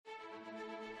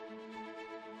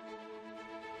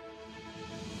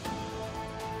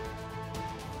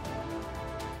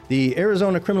The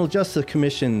Arizona Criminal Justice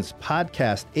Commission's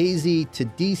podcast, AZ to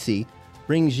DC,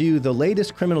 brings you the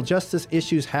latest criminal justice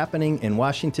issues happening in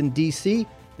Washington, D.C.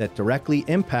 that directly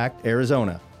impact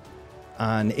Arizona.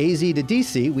 On AZ to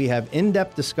DC, we have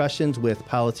in-depth discussions with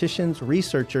politicians,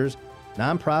 researchers,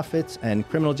 nonprofits, and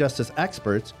criminal justice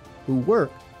experts who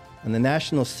work on the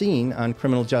national scene on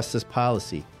criminal justice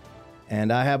policy.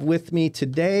 And I have with me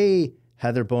today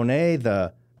Heather Bonet,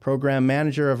 the program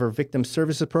manager of our Victim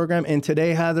Services Program. And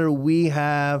today, Heather, we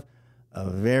have a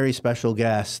very special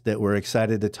guest that we're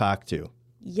excited to talk to.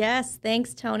 Yes,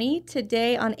 thanks, Tony.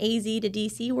 Today on AZ to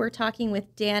DC, we're talking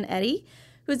with Dan Eddy,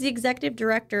 who's the executive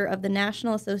director of the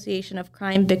National Association of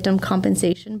Crime Victim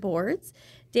Compensation Boards.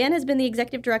 Dan has been the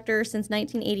executive director since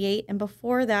 1988, and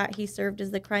before that, he served as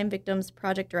the Crime Victims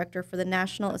Project Director for the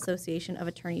National Association of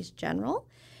Attorneys General.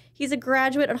 He's a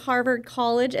graduate at Harvard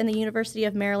College and the University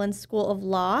of Maryland School of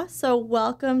Law. So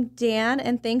welcome, Dan,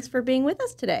 and thanks for being with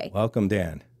us today. Welcome,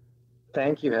 Dan.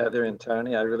 Thank you, Heather and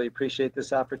Tony. I really appreciate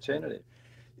this opportunity.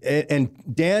 And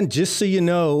Dan, just so you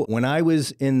know, when I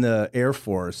was in the Air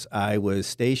Force, I was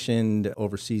stationed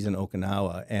overseas in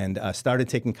Okinawa and started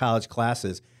taking college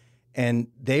classes, and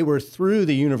they were through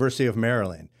the University of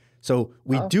Maryland. So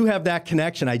we do have that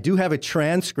connection. I do have a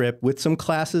transcript with some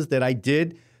classes that I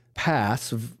did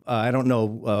pass. I don't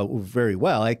know very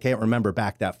well. I can't remember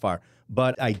back that far.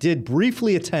 But I did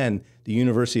briefly attend the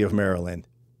University of Maryland.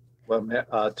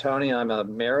 Well, Tony, I'm a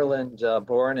Maryland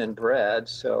born and bred,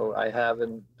 so I have,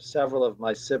 and several of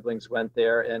my siblings went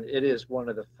there, and it is one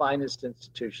of the finest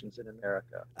institutions in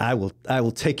America. I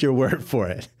will take your word for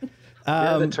it.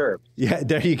 You're the Terps. Yeah,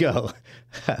 there you go.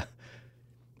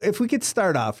 If we could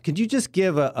start off, could you just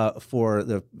give, for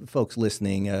the folks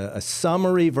listening, a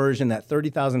summary version, that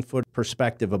 30,000-foot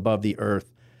perspective above the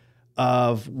earth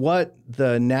of what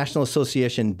the National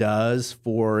Association does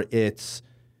for its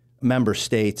member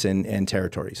states and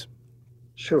territories?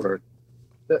 Sure.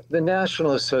 The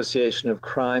National Association of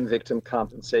Crime Victim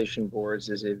Compensation Boards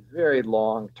is a very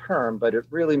long term, but it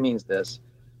really means this.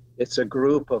 It's a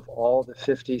group of all the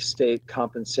 50 state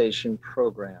compensation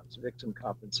programs, victim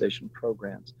compensation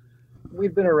programs.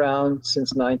 We've been around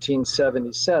since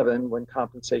 1977 when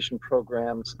compensation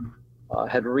programs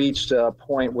had reached a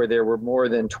point where there were more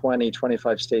than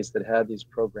 25 states that had these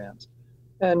programs.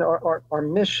 And our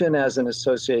mission as an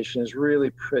association is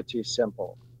really pretty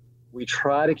simple. We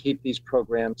try to keep these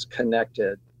programs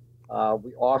connected.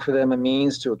 We offer them a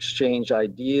means to exchange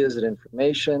ideas and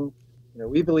information.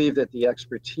 We believe that the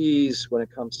expertise when it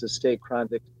comes to state crime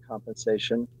victim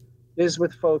compensation is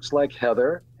with folks like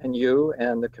Heather and you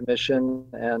and the commission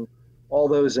and all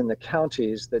those in the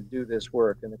counties that do this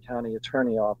work in the county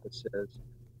attorney offices.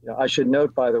 I should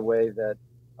note, by the way, that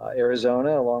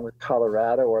Arizona, along with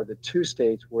Colorado, are the two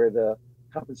states where the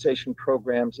compensation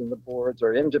programs and the boards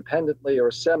are independently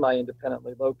or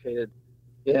semi-independently located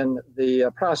in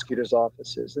the prosecutor's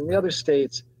offices. In the other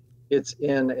states, it's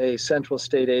in a central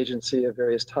state agency of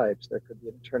various types. There could be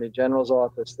an attorney general's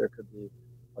office, there could be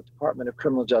a Department of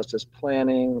Criminal Justice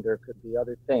Planning, there could be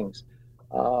other things,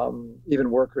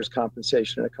 even workers'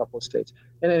 compensation in a couple of states.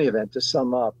 In any event, to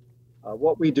sum up,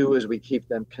 what we do is we keep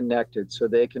them connected so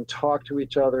they can talk to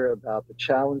each other about the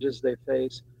challenges they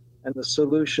face and the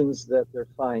solutions that they're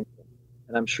finding.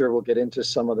 And I'm sure we'll get into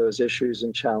some of those issues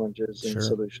and challenges and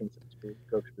solutions as we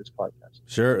go through this podcast.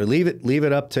 Sure. Leave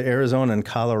it up to Arizona and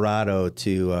Colorado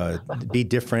to be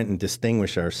different and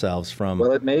distinguish ourselves from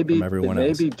everyone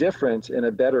else. It may be different in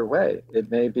a better way.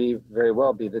 It may be very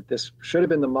well be that this should have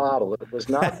been the model. It was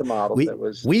not the model that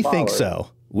was We followed. think so.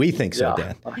 We think so,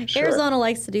 Dan. Sure. Arizona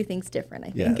likes to do things different, I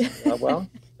think. Yes. Well,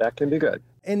 that can be good.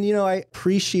 And, I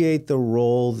appreciate the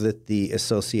role that the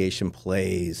association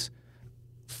plays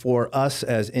for us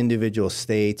as individual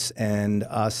states and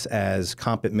us as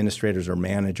comp administrators or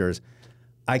managers.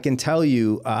 I can tell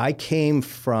you, I came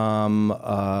from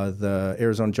the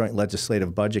Arizona Joint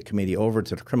Legislative Budget Committee over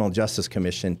to the Criminal Justice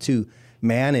Commission to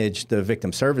manage the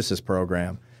Victim Services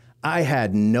Program. I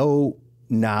had no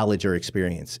knowledge or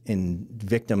experience in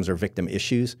victims or victim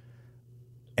issues.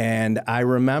 And I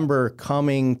remember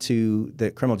coming to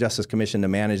the Criminal Justice Commission to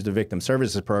manage the Victim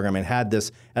Services Program and had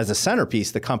this as a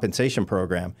centerpiece, the compensation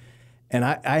program. And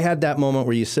I had that moment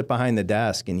where you sit behind the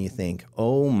desk and you think,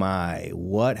 oh my,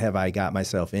 what have I got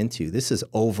myself into? This is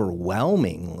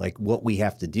overwhelming, like what we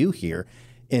have to do here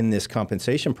in this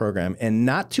compensation program. And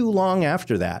not too long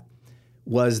after that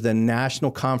was the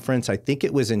national conference. I think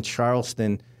it was in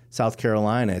Charleston, South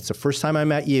Carolina. It's the first time I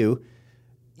met you.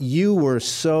 You were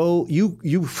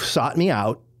you sought me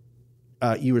out.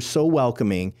 You were so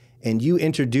welcoming, and you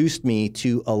introduced me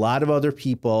to a lot of other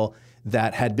people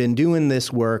that had been doing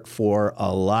this work for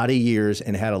a lot of years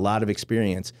and had a lot of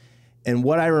experience. And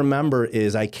what I remember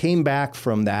is I came back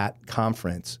from that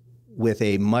conference with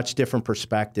a much different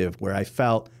perspective where I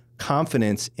felt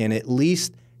confidence in at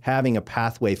least having a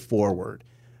pathway forward.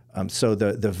 So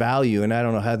the value, and I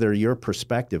don't know, Heather, your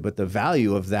perspective, but the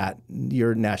value of that,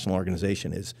 your national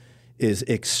organization is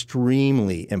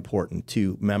extremely important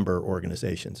to member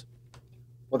organizations.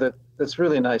 Well, that's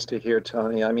really nice to hear,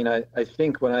 Tony. I mean, I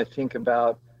think when I think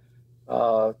about,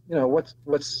 what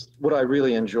I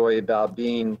really enjoy about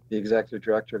being the executive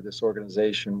director of this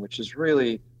organization, which is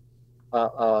really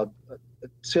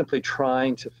simply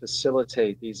trying to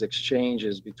facilitate these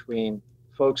exchanges between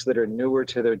folks that are newer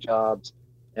to their jobs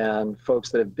and folks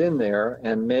that have been there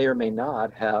and may or may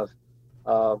not have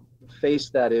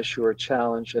faced that issue or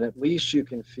challenge. And at least you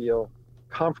can feel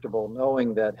comfortable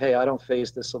knowing that, hey, I don't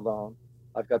face this alone.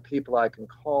 I've got people I can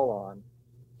call on.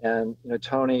 And,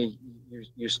 Tony,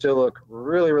 you still look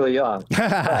really, really young.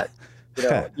 But,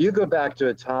 you go back to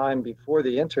a time before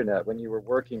the internet when you were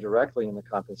working directly in the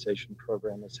compensation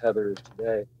program as Heather is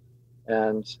today.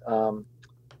 And,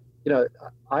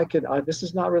 this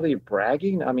is not really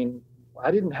bragging. I mean, I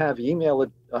didn't have emails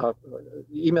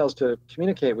to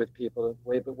communicate with people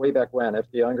way back when,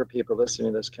 if the younger people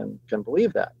listening to this can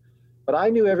believe that. But I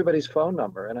knew everybody's phone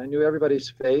number and I knew everybody's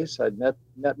face. I'd met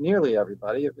nearly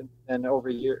everybody, and over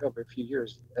a few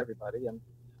years, everybody. And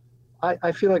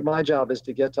I feel like my job is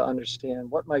to get to understand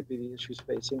what might be the issues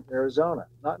facing Arizona,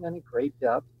 not in any great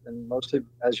depth, and mostly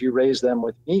as you raise them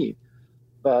with me,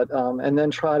 but and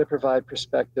then try to provide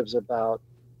perspectives about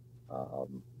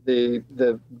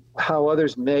the how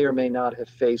others may or may not have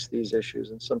faced these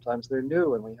issues. And sometimes they're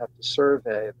new and we have to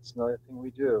survey. It's another thing we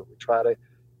do. We try to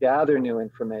gather new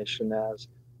information as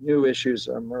new issues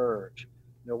emerge.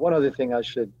 One other thing I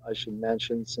should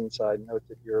mention, since I note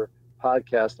that your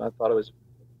podcast, and I thought it was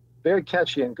very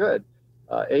catchy and good,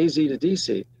 AZ to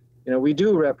DC. We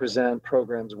do represent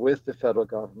programs with the federal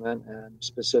government and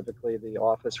specifically the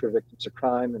Office for Victims of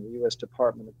Crime and the U.S.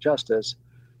 Department of Justice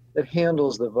that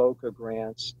handles the VOCA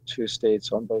grants to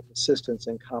states on both assistance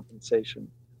and compensation.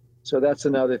 So that's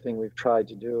another thing we've tried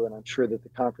to do, and I'm sure that the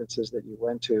conferences that you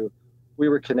went to, we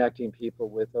were connecting people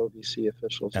with OVC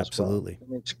officials. Absolutely. As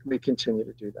well. We continue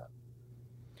to do that.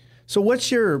 So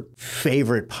what's your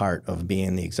favorite part of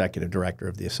being the executive director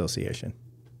of the association?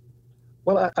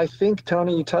 Well, I think,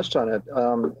 Tony, you touched on it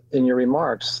in your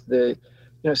remarks.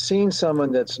 Seeing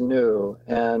someone that's new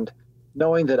and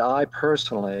knowing that I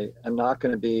personally am not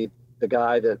going to be the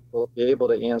guy that will be able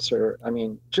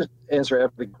to just answer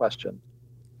every question,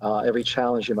 every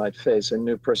challenge you might face, a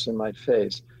new person might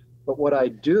face. But what I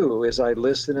do is I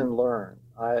listen and learn.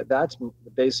 That's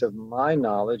the base of my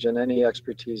knowledge, and any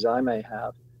expertise I may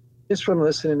have is from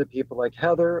listening to people like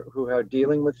Heather, who are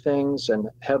dealing with things, and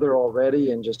Heather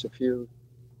already in just a few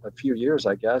years,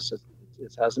 I guess,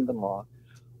 it hasn't been long,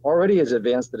 already has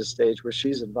advanced at a stage where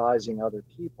she's advising other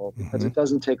people, because it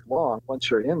doesn't take long once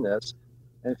you're in this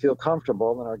and feel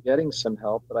comfortable and are getting some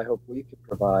help that I hope we could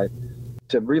provide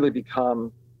to really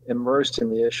become immersed in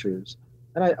the issues.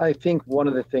 And I think one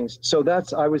of the things, so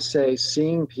that's, I would say,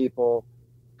 seeing people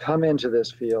come into this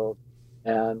field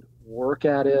and work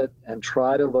at it and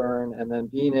try to learn, and then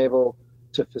being able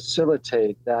to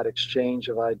facilitate that exchange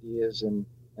of ideas and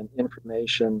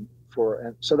information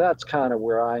and so that's kind of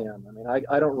where I am. I mean,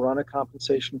 I don't run a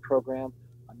compensation program.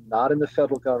 I'm not in the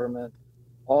federal government.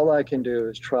 All I can do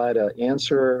is try to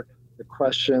answer the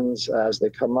questions as they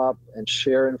come up and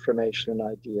share information and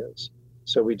ideas.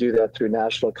 So we do that through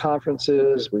national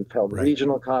conferences. We've held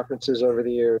regional conferences over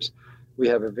the years. We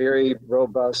have a very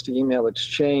robust email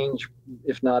exchange,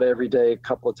 if not every day, a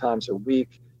couple of times a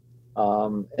week.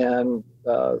 And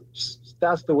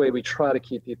that's the way we try to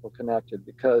keep people connected,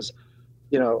 because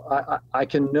I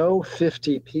can know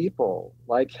 50 people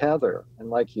like Heather and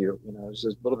like you. There's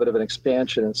a little bit of an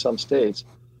expansion in some states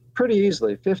pretty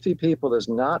easily. 50 people is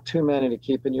not too many to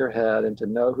keep in your head and to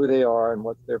know who they are and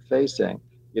what they're facing.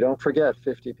 You don't forget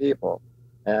 50 people.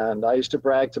 And I used to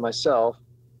brag to myself,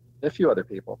 and a few other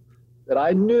people, that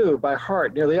I knew by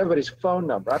heart nearly everybody's phone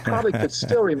number. I probably could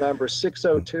still remember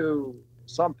 602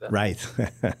 something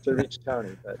to reach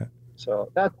Tony. But so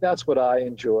that's what I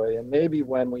enjoy. And maybe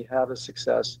when we have a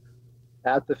success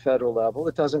at the federal level,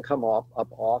 it doesn't come up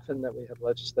often that we have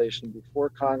legislation before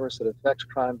Congress that affects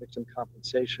crime victim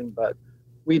compensation. But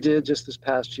we did just this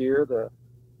past year. The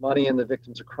money in the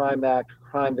Victims of Crime Act,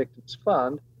 Crime Victims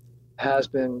Fund, has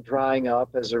been drying up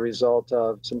as a result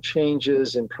of some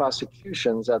changes in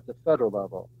prosecutions at the federal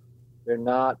level. They're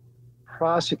not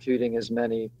prosecuting as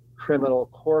many criminal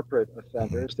corporate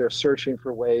offenders. They're searching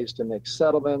for ways to make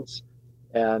settlements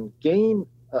and gain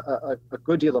a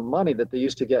good deal of money that they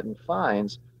used to get in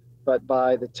fines. But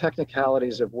by the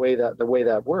technicalities of the way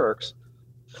that works,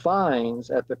 fines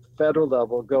at the federal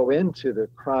level go into the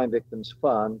Crime Victims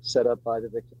Fund set up by the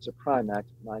Victims of Crime Act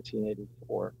of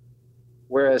 1984.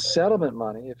 Whereas settlement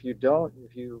money, if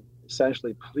you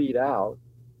essentially plead out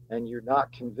and you're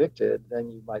not convicted,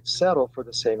 then you might settle for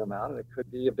the same amount, and it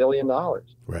could be $1 billion.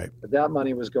 Right. But that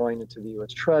money was going into the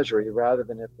U.S. Treasury rather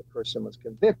than if the person was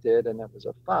convicted and that was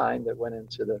a fine that went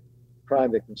into the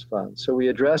Crime Victims Fund. So we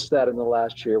addressed that in the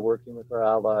last year, working with our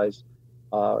allies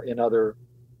in other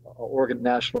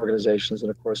national organizations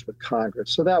and, of course, with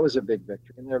Congress. So that was a big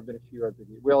victory, and there have been a few other.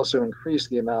 We also increased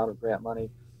the amount of grant money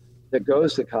that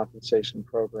goes to compensation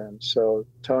programs. So,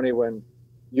 Tony, when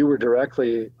you were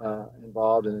directly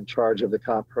involved and in charge of the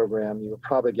comp program, you were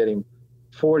probably getting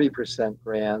 40%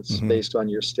 grants based on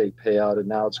your state payout, and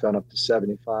now it's gone up to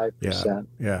 75%.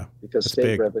 Yeah. Because That's state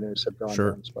big. Revenues have gone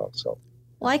down as well. So,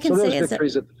 well, I can so say those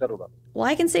victories at the federal level. Well,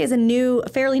 I can say as a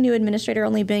fairly new administrator,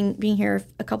 only being here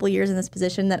a couple of years in this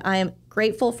position, that I am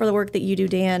grateful for the work that you do,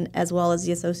 Dan, as well as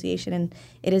the association, and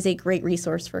it is a great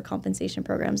resource for compensation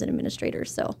programs and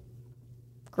administrators. So,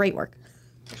 great work.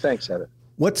 Thanks, Heather.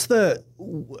 What's the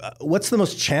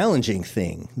most challenging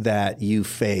thing that you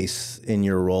face in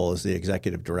your role as the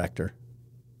executive director?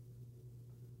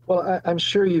 Well, I'm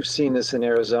sure you've seen this in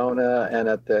Arizona and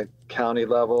at the county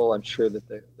level. I'm sure that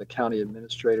the county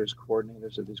administrators,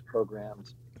 coordinators of these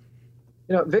programs.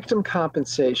 You know, victim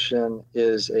compensation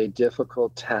is a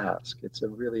difficult task. It's a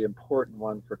really important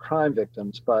one for crime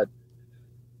victims, but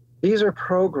these are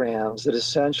programs that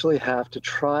essentially have to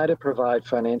try to provide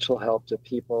financial help to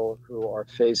people who are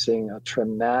facing a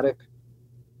traumatic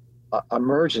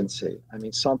emergency. I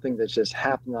mean, something that just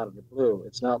happened out of the blue.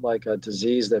 It's not like a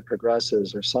disease that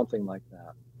progresses or something like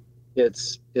that.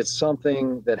 It's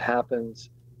something that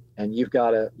happens, and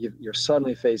you're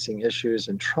suddenly facing issues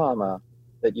and trauma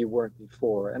that you weren't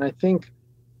before. And I think,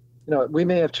 you know, we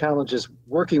may have challenges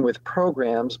working with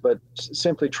programs, but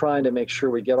simply trying to make sure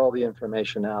we get all the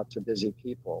information out to busy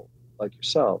people like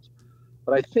yourselves.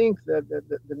 But I think that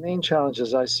the main challenge,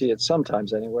 as I see it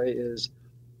sometimes anyway, is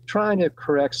trying to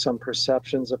correct some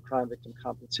perceptions of crime victim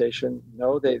compensation.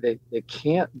 No, they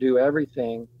can't do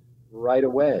everything right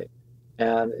away.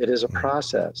 And it is a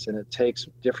process, and it takes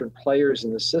different players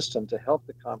in the system to help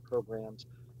the comp programs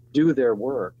do their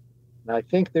work. And I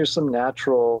think there's some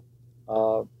natural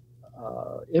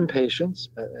impatience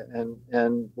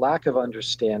and lack of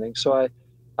understanding. So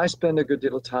I spend a good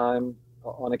deal of time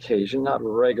on occasion, not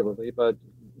regularly, but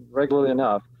regularly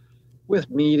enough, with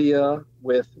media,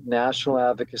 with national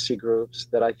advocacy groups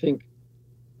that I think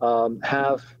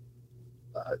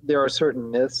there are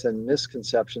certain myths and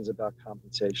misconceptions about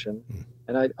compensation,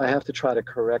 and I have to try to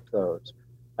correct those.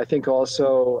 I think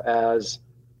also as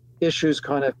issues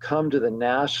kind of come to the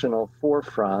national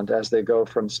forefront as they go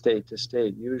from state to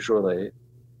state, usually,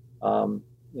 you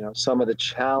know, some of the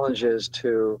challenges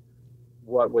to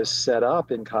what was set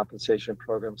up in compensation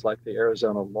programs like the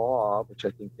Arizona law, which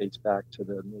I think dates back to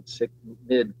the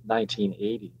mid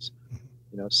 1980s.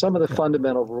 You know, some of the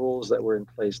fundamental rules that were in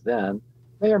place then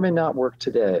may or may not work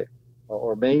today,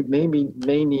 or may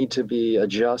need to be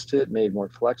adjusted, made more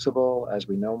flexible as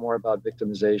we know more about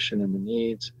victimization and the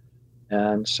needs.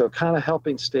 And so kind of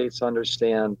helping states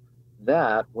understand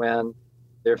that when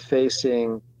they're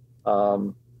facing,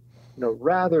 you know,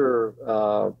 rather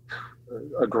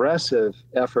aggressive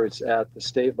efforts at the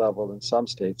state level, in some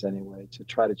states anyway, to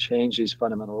try to change these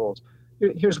fundamental rules.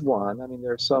 Here's one. I mean,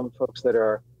 there are some folks that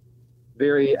are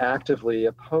very actively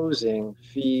opposing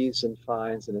fees and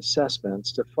fines and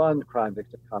assessments to fund crime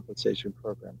victim compensation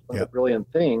programs. One of the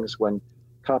brilliant things when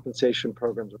compensation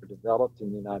programs were developed in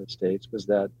the United States was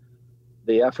that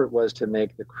the effort was to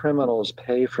make the criminals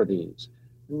pay for these,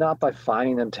 not by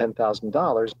fining them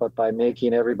 $10,000, but by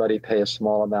making everybody pay a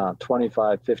small amount,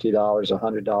 $25, $50,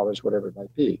 $100, whatever it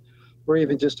might be, or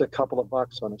even just a couple of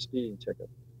bucks on a speeding ticket.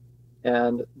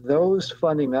 And those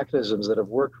funding mechanisms that have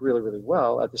worked really, really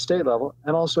well at the state level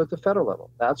and also at the federal level,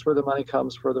 that's where the money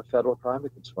comes for the Federal Crime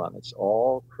Victims Fund. It's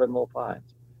all criminal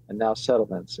fines and now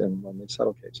settlements when they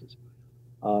settle cases.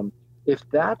 If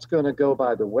that's going to go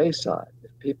by the wayside,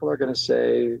 if people are going to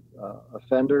say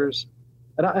offenders,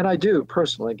 and I do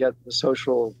personally get the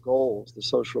social goals, the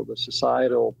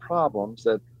societal problems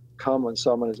that come when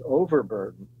someone is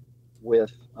overburdened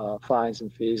with fines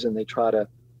and fees and they try to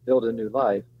build a new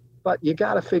life. But you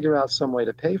got to figure out some way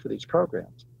to pay for these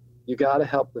programs. You got to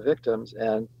help the victims,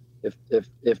 and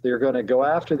if they're going to go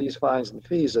after these fines and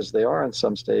fees as they are in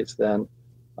some states, then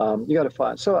you got to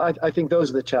find. So I think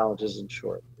those are the challenges. In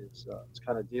short, it's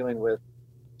kind of dealing with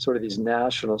sort of these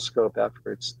national scope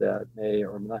efforts that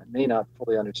may not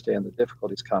fully understand the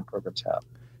difficulties comp programs have.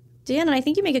 Dan, and I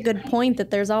think you make a good point that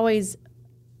there's always,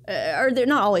 or they're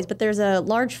not always, but there's a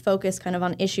large focus kind of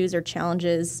on issues or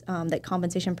challenges that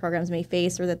compensation programs may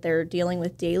face or that they're dealing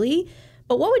with daily.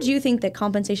 But what would you think that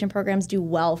compensation programs do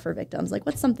well for victims? Like,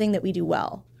 what's something that we do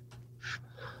well?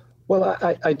 Well,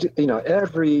 I do,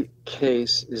 every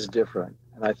case is different.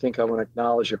 And I think I want to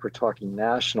acknowledge, if we're talking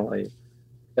nationally,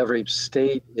 every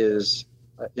state is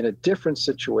in a different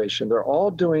situation. They're all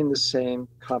doing the same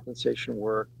compensation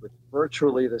work with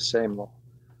virtually the same law.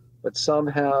 But some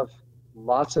have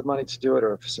lots of money to do it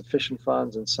or sufficient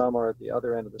funds, and some are at the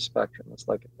other end of the spectrum. It's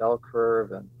like a bell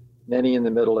curve, and many in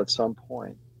the middle at some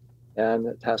point. And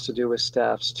it has to do with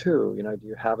staffs too. Do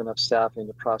you have enough staffing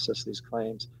to process these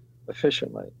claims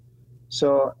efficiently?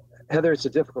 So, Heather, it's a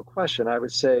difficult question. I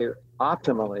would say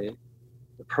optimally,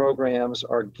 the programs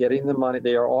are getting the money.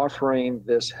 They are offering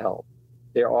this help.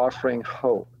 They're offering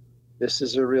hope. This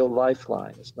is a real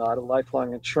lifeline. It's not a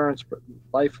lifelong insurance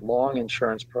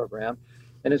program.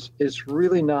 And it's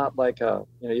really not like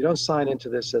you don't sign into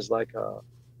this as like a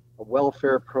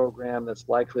welfare program that's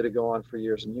likely to go on for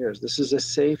years and years. This is a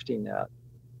safety net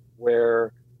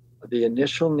where the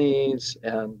initial needs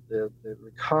and the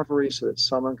recovery so that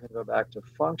someone can go back to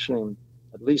functioning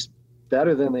at least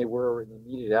better than they were in the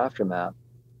immediate aftermath,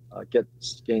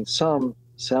 gain some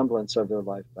semblance of their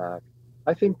life back.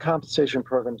 I think compensation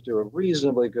programs do a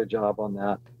reasonably good job on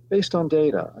that based on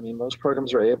data. I mean, most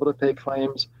programs are able to pay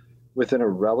claims within a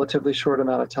relatively short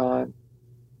amount of time.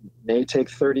 May take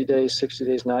 30 days, 60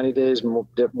 days, 90 days,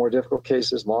 more difficult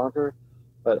cases longer.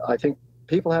 But I think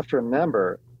people have to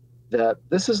remember that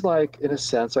this is like, in a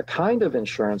sense, a kind of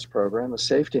insurance program, a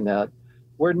safety net,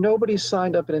 where nobody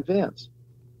signed up in advance.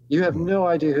 You have no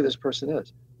idea who this person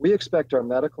is. We expect our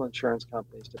medical insurance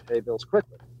companies to pay bills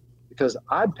quickly because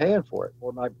I'm paying for it,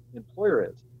 or my employer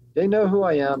is. They know who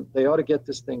I am. They ought to get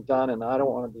this thing done, and I don't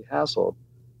want to be hassled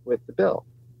with the bill.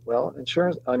 Well,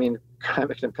 crime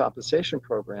victim compensation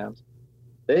programs,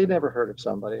 they never heard of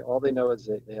somebody. All they know is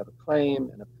they have a claim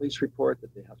and a police report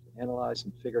that they have to analyze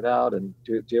and figure it out and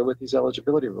deal with these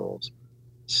eligibility rules.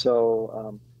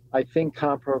 So I think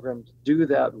comp programs do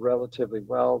that relatively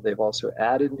well. They've also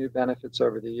added new benefits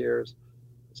over the years.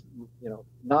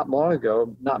 Not long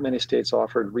ago, not many states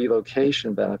offered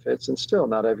relocation benefits, and still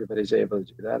not everybody's able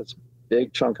to do that. It's a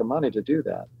big chunk of money to do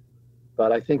that.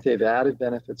 But I think they've added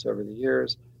benefits over the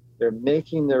years. They're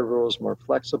making their rules more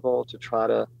flexible to try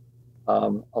to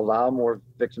allow more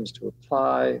victims to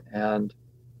apply. And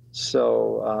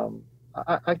so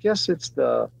I guess it's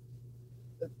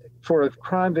for a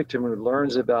crime victim who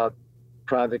learns about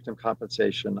crime victim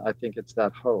compensation, I think it's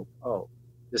that hope. Oh,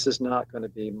 this is not going to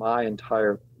be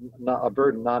a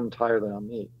burden not entirely on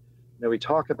me. We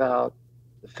talk about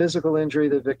the physical injury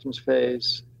that victims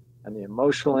face and the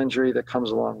emotional injury that comes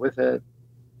along with it.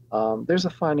 There's a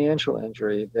financial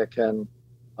injury that can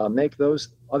make those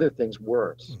other things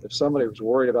worse. If somebody was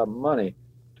worried about money,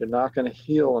 they're not going to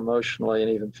heal emotionally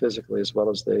and even physically as well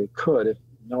as they could if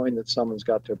knowing that someone's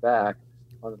got their back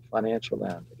on the financial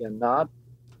end. Again, not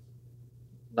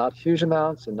huge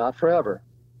amounts and not forever,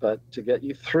 but to get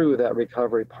you through that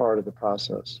recovery part of the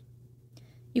process.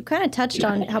 You kind of touched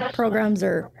on how programs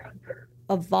are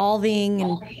evolving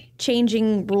and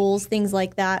changing rules, things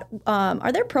like that.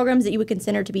 Are there programs that you would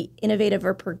consider to be innovative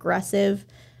or progressive,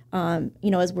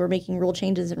 as we're making rule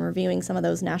changes and reviewing some of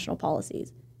those national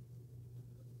policies?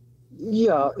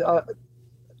 Yeah,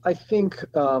 I think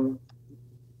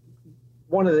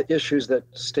one of the issues that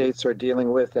states are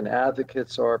dealing with and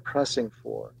advocates are pressing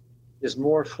for is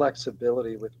more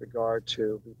flexibility with regard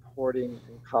to reporting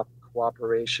and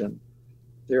cooperation.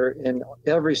 There in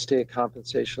every state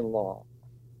compensation law,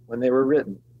 when they were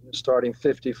written, starting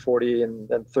 50, 40, and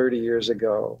then 30 years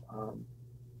ago.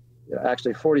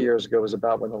 Actually, 40 years ago was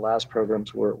about when the last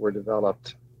programs were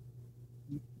developed.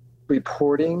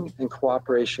 Reporting and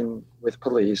cooperation with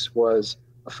police was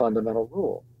a fundamental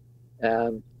rule.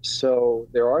 And so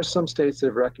there are some states that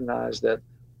have recognized that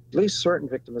at least certain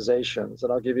victimizations,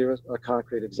 and I'll give you a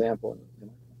concrete example in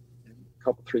a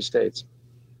couple, 3 states.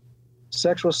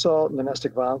 Sexual assault and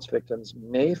domestic violence victims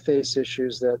may face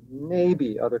issues that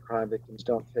maybe other crime victims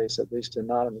don't face, at least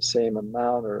not in the same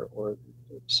amount or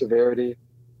severity.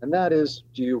 And that is,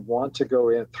 do you want to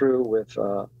go through with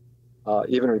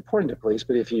even reporting to police,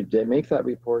 but if you did make that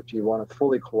report, do you want to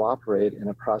fully cooperate in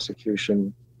a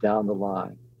prosecution down the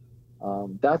line?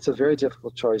 That's a very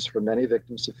difficult choice for many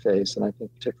victims to face, and I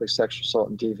think particularly sexual assault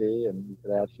and DV, and you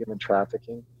could add human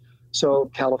trafficking.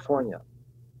 So California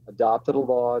adopted a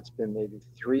law. It's been maybe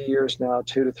 3 years now,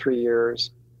 2 to 3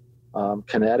 years,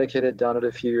 Connecticut had done it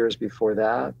a few years before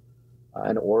that,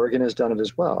 and Oregon has done it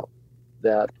as well,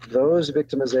 that those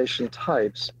victimization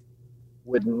types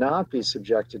would not be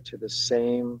subjected to the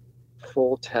same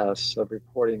full tests of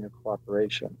reporting and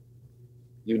cooperation.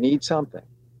 You need something.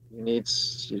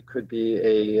 It could be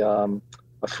a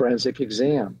forensic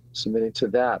exam, submitting to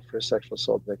that for a sexual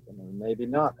assault victim, or maybe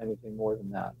not anything more than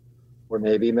that, or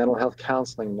maybe mental health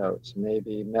counseling notes,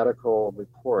 maybe medical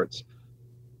reports.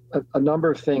 A number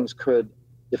of things could,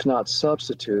 if not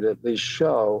substitute, at least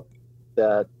show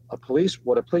that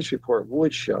what a police report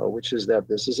would show, which is that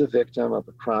this is a victim of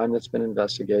a crime that's been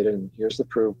investigated, and here's the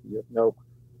proof. You have no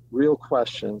real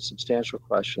question, substantial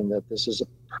question, that this is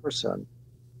a person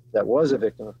that was a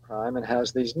victim of crime and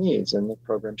has these needs, and the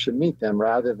program should meet them,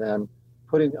 rather than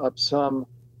putting up some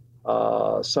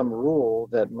rule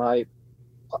that might,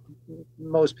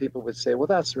 most people would say, well,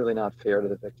 that's really not fair to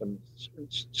the victim.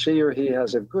 She or he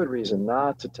has a good reason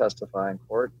not to testify in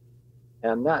court,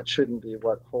 and that shouldn't be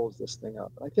what holds this thing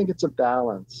up. I think it's a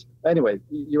balance. Anyway,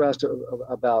 you asked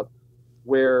about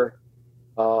where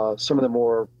some of the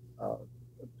more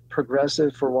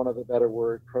progressive, for want of a better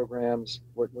word, programs,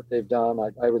 what they've done.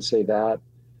 I would say that.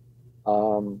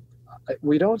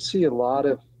 We don't see a lot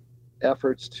of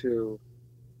efforts to,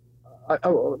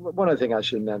 one other thing I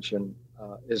should mention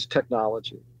is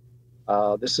technology.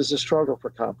 This is a struggle for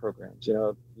comp programs.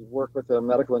 You work with a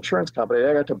medical insurance company,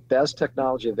 they got the best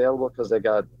technology available because they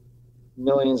got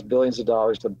millions, billions of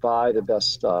dollars to buy the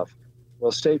best stuff.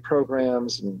 Well, state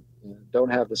programs don't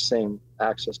have the same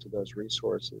access to those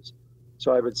resources.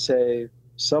 So I would say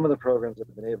some of the programs that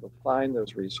have been able to find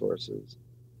those resources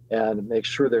and make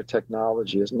sure their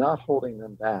technology is not holding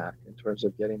them back in terms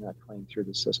of getting that claim through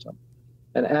the system.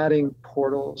 And adding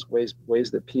portals, ways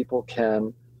that people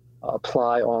can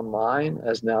apply online,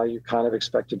 as now you kind of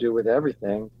expect to do with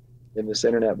everything in this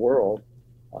internet world.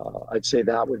 I'd say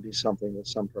that would be something that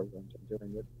some programs are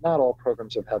doing that not all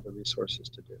programs have had the resources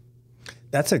to do.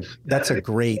 That's a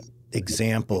great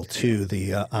example too,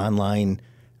 the online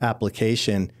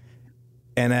application.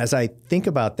 And as I think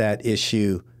about that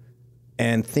issue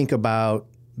and think about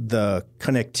the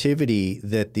connectivity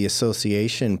that the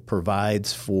association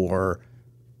provides for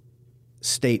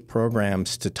state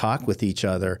programs to talk with each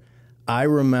other, I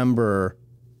remember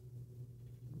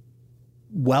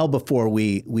well before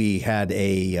we had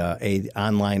a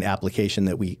online application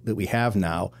that we have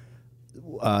now,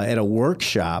 at a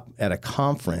workshop at a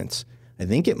conference, I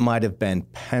think it might have been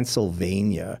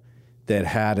Pennsylvania, that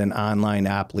had an online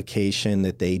application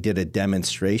that they did a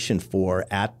demonstration for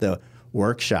at the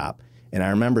workshop. And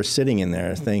I remember sitting in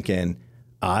there thinking,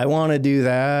 I want to do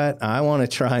that. I want to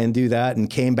try and do that, and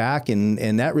came back, and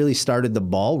that really started the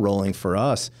ball rolling for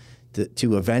us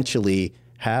to eventually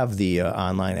have the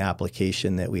online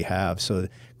application that we have. So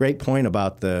great point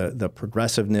about the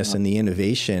progressiveness and the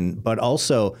innovation, but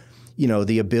also,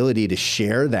 the ability to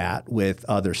share that with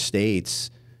other states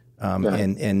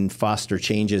and foster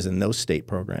changes in those state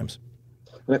programs.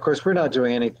 And of course, we're not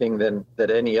doing anything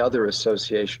that any other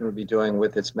association would be doing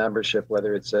with its membership,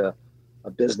 whether it's a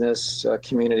business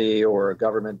community or a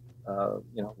government,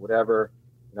 whatever.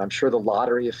 I'm sure the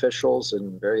lottery officials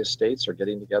in various states are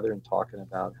getting together and talking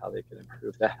about how they can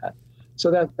improve that.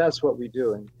 So that's what we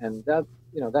do, and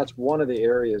that's one of the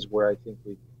areas where I think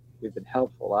we've been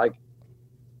helpful.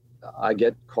 I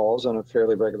get calls on a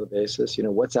fairly regular basis.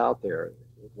 What's out there?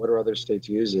 What are other states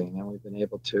using? And we've been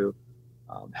able to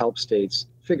help states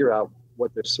figure out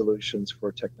what their solutions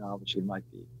for technology might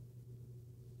be.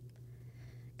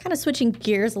 Kind of switching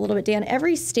gears a little bit, Dan,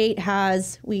 every state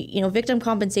has victim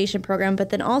compensation program,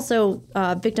 but then also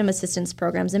victim assistance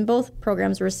programs, and both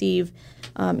programs receive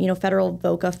federal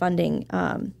VOCA funding.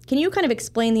 Can you kind of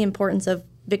explain the importance of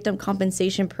victim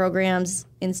compensation programs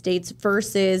in states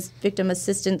versus victim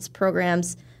assistance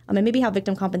programs, and maybe how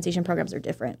victim compensation programs are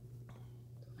different?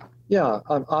 Yeah,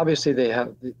 obviously they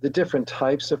have the different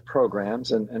types of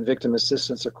programs, and victim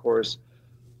assistance, of course,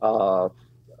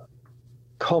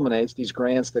 culminates these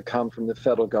grants that come from the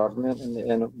federal government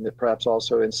and perhaps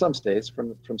also in some states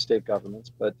from state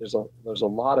governments. But there's a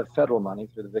lot of federal money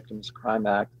through the Victims of Crime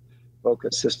Act, VOCA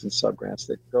assistance subgrants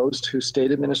that goes to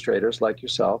state administrators like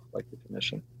yourself, like the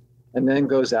commission, and then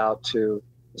goes out to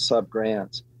the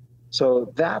subgrants.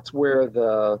 So that's where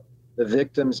the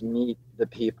victims meet the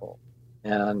people.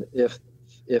 And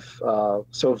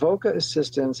so VOCA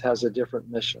assistance has a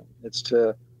different mission. It's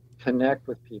to connect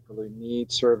with people who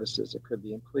need services. It could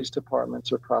be in police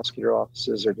departments or prosecutor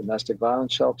offices or domestic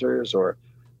violence shelters or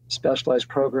specialized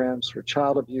programs for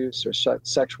child abuse or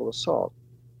sexual assault.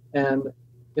 And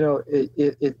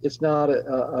it's not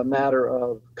a matter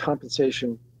of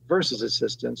compensation versus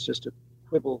assistance, just to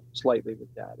quibble slightly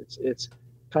with that. It's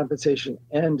compensation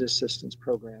and assistance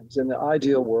programs. In the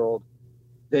ideal world,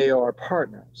 they are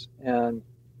partners. And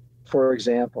for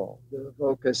example, the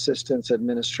VOCA assistance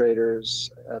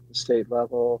administrators at the state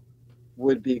level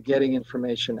would be getting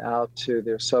information out to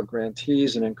their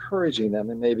subgrantees and encouraging them,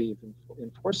 and maybe even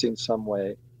enforcing some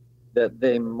way that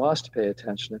they must pay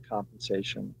attention to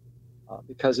compensation,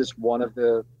 because it's one of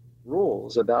the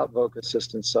rules about VOCA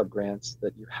assistance subgrants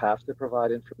that you have to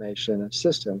provide information and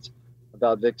assistance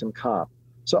about victim comp.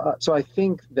 So I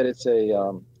think that it's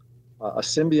a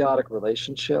symbiotic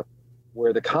relationship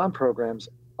where the comp programs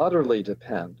utterly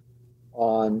depend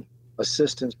on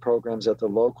assistance programs at the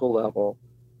local level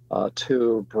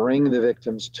to bring the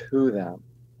victims to them.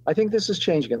 I think this is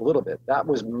changing a little bit. That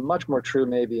was much more true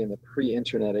maybe in the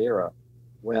pre-internet era,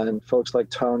 when folks like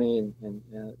Tony and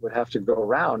would have to go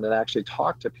around and actually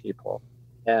talk to people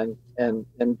and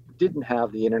didn't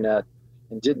have the internet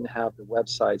and didn't have the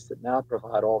websites that now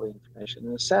provide all the information.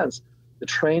 In a sense, the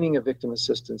training of victim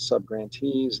assistance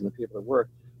subgrantees and the people that work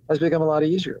has become a lot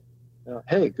easier.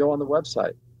 Hey, go on the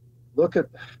website.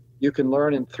 You can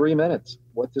learn in 3 minutes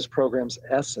what this program's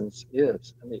essence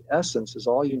is. And the essence is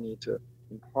all you need to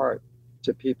impart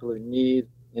to people who need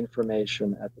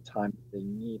information at the time that they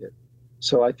need it.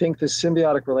 So I think this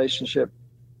symbiotic relationship,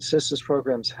 assistance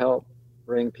programs help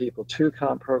bring people to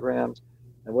comp programs.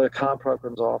 And what do comp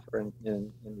programs offer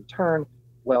in return?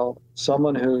 Well,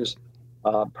 someone who's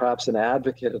perhaps an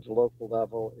advocate at the local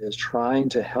level is trying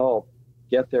to help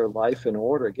get their life in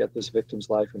order, get this victim's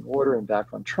life in order and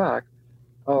back on track.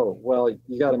 Oh, well,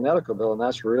 you got a medical bill and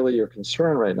that's really your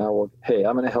concern right now. Well, hey,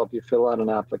 I'm going to help you fill out an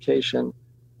application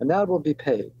and that will be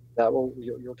paid.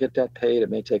 You'll get that paid. It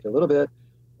may take a little bit,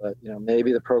 but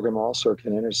maybe the program also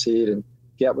can intercede and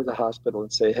get with the hospital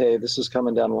and say, hey, this is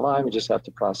coming down the line. We just have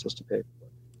to process the paperwork.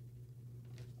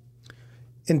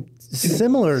 And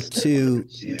similar to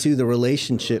the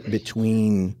relationship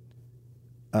between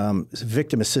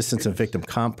victim assistance and victim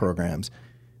comp programs,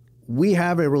 we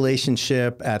have a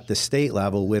relationship at the state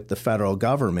level with the federal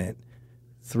government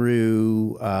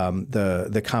through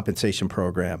the compensation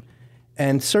program.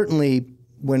 And certainly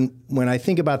when I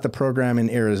think about the program in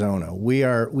Arizona, we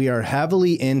are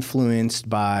heavily influenced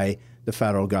by the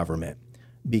federal government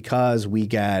because we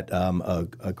get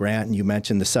a grant, and you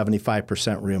mentioned the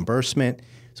 75% reimbursement.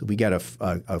 So we get a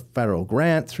federal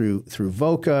grant through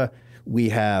VOCA. We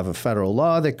have a federal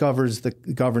law that governs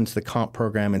the comp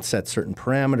program and sets certain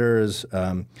parameters.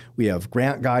 We have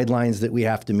grant guidelines that we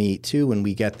have to meet too when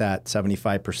we get that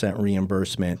 75%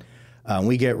 reimbursement.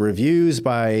 We get reviews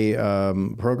by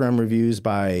program reviews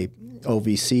by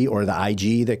OVC or the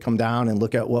IG that come down and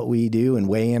look at what we do and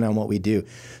weigh in on what we do.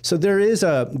 So there is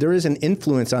an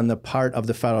influence on the part of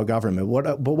the federal government.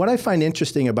 But what I find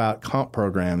interesting about comp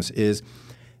programs is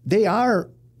they are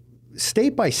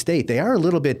state by state. They are a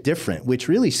little bit different, which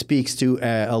really speaks to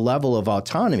a level of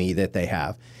autonomy that they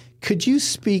have. Could you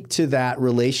speak to that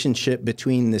relationship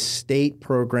between the state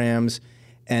programs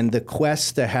and the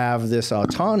quest to have this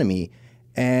autonomy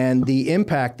and the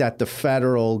impact that the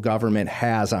federal government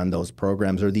has on those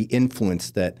programs, or the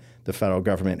influence that the federal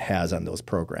government has on those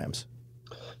programs?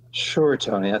 Sure,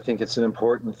 Tony. I think it's an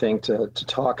important thing to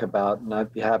talk about, and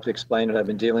I'd be happy to explain it. I've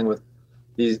been dealing with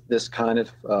this kind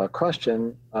of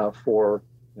question for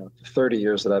 30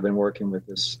 years that I've been working with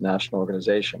this national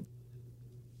organization.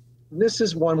 This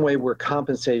is one way where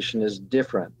compensation is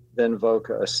different than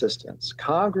VOCA assistance.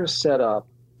 Congress set up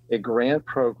a grant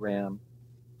program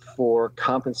for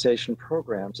compensation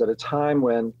programs at a time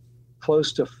when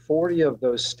close to 40 of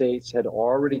those states had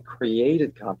already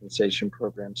created compensation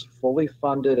programs fully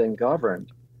funded and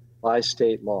governed by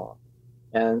state law.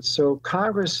 And so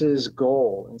Congress's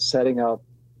goal in setting up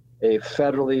a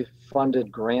federally funded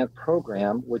grant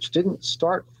program, which didn't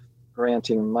start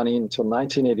granting money until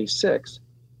 1986,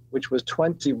 which was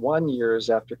 21 years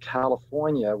after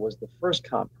California was the first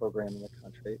comp program in the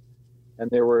country. And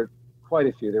there were quite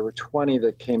a few. There were 20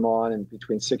 that came on in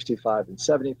between 65 and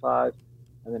 75.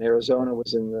 And then Arizona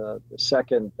was in the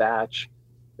second batch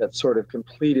that sort of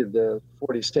completed the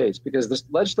 40 states, because the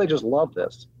legislators love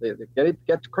this. They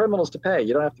get criminals to pay.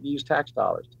 You don't have to use tax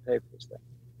dollars to pay for this thing.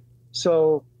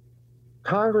 So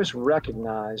Congress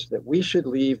recognized that we should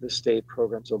leave the state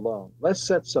programs alone. Let's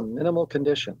set some minimal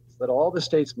conditions that all the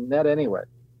states met anyway.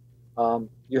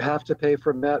 You have to pay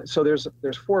for so there's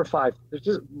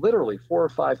just literally 4 or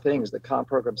 5 things that comp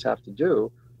programs have to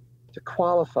do to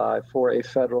qualify for a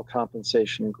federal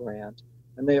compensation grant,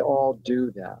 and they all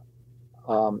do that.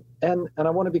 And I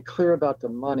want to be clear about the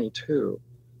money too.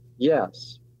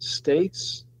 Yes,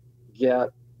 states get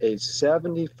a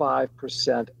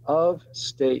 75% of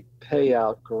state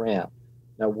payout grant.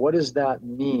 Now, what does that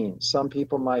mean? Some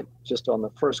people might just on the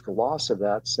first gloss of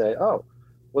that say, oh,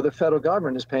 well, the federal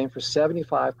government is paying for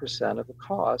 75% of the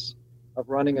cost of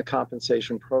running a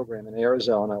compensation program in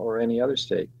Arizona or any other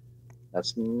state.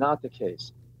 That's not the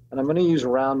case. And I'm going to use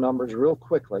round numbers real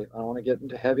quickly. I don't want to get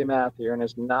into heavy math here, and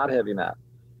it's not heavy math.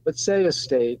 But say a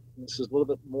state, this is a little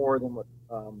bit more than what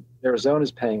Arizona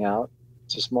is paying out.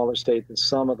 It's a smaller state than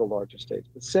some of the larger states.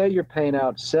 But say you're paying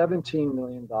out $17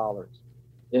 million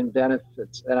in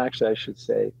benefits, and actually I should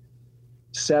say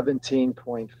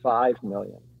 17.5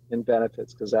 million in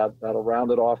benefits, because that'll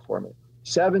round it off for me.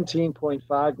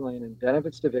 17.5 million in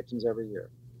benefits to victims every year.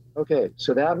 Okay,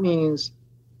 so that means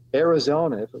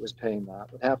Arizona, if it was paying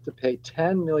that, would have to pay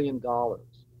 $10 million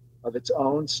of its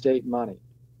own state money,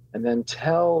 and then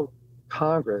tell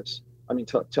Congress,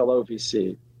 tell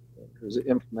OVC, who's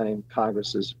implementing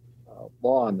Congress's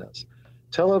law on this,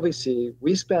 tell OVC,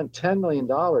 we spent $10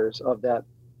 million of that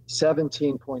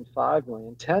 17.5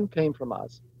 million, 10 came from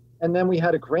us, and then we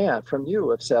had a grant from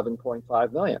you of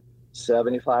 7.5 million,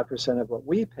 75% of what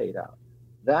we paid out.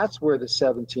 That's where the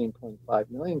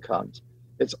 17.5 million comes.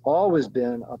 It's always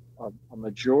been a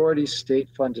majority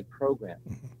state-funded program.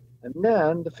 And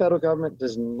then the federal government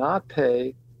does not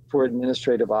pay for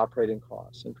administrative operating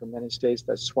costs. And for many states,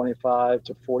 that's 25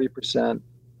 to 40%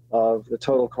 of the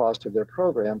total cost of their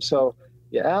program. So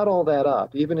you add all that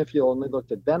up, even if you only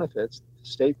looked at benefits, the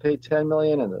state paid 10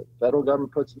 million and the federal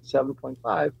government puts in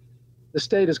 7.5, the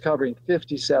state is covering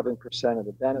 57% of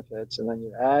the benefits, and then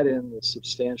you add in the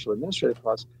substantial administrative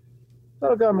costs, the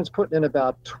federal government's putting in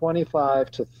about 25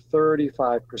 to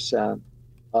 35%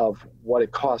 of what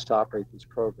it costs to operate these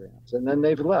programs. And then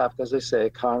they've left, as I say,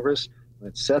 Congress, when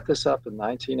it set this up in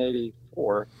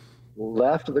 1984,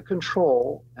 left the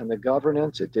control and the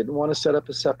governance. It didn't want to set up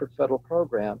a separate federal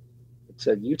program. It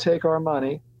said, you take our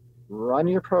money, run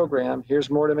your program, here's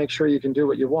more to make sure you can do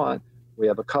what you want. We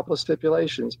have a couple of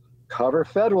stipulations. Cover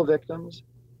federal victims,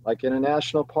 like in a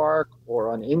national park or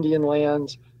on Indian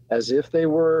lands, as if they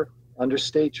were under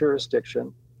state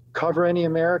jurisdiction. Cover any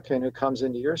American who comes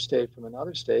into your state from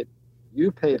another state. You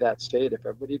pay that state. If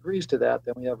everybody agrees to that,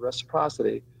 then we have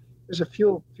reciprocity. There's a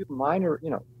few minor,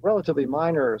 relatively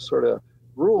minor sort of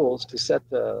rules to set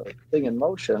the thing in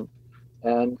motion.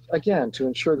 And again, to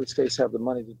ensure that states have the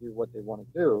money to do what they want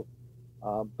to do.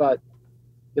 But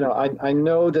I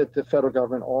know that the federal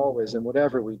government always, in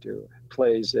whatever we do,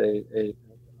 plays a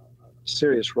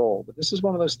serious role. But this is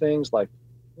one of those things like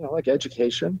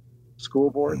education,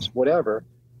 school boards, whatever,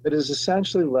 that is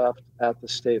essentially left at the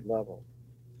state level.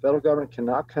 The federal government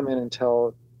cannot come in and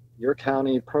tell your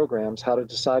county programs how to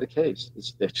decide a case.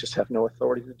 They just have no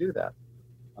authority to do that.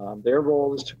 Their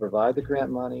role is to provide the grant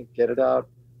money, get it out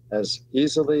as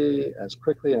easily, as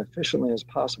quickly, and efficiently as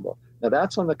possible. Now,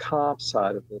 that's on the comp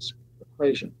side of this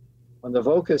equation. On the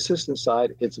VOCA assistance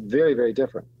side, it's very, very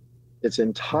different. It's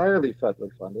entirely federally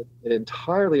funded. It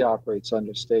entirely operates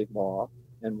under state law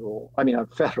and rule. On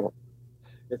federal.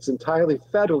 It's entirely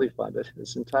federally funded.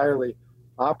 It's entirely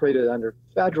operated under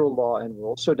federal law and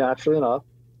rules. So naturally enough,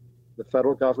 the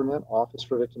federal government, Office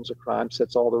for Victims of Crime,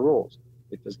 sets all the rules.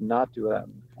 It does not do that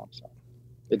on the comp side.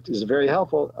 It is very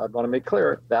helpful. I want to make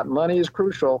clear that money is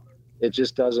crucial. It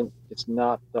just doesn't, it's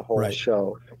not the whole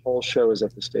show. The whole show is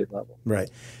at the state level. Right.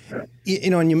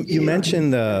 And you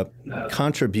mentioned the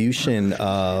contribution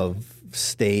of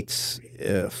states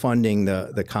funding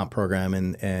the comp program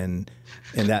and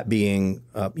that being,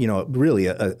 really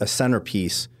a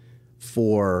centerpiece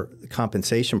for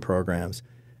compensation programs.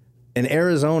 And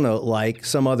Arizona, like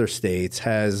some other states,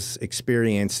 has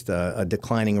experienced a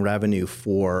declining revenue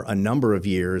for a number of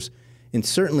years, and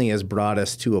certainly has brought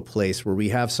us to a place where we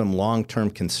have some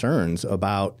long-term concerns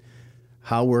about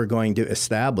how we're going to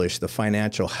establish the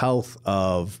financial health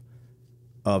of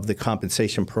the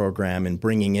compensation program and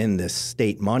bringing in this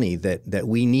state money that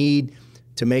we need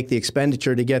to make the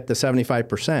expenditure to get the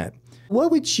 75%.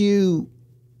 What would you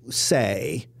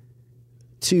say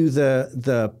to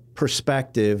the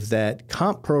perspective that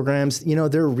comp programs,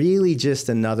 they're really just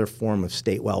another form of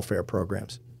state welfare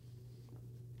programs?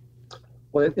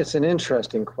 Well, it's an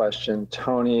interesting question,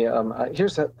 Tony.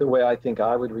 Here's the way I think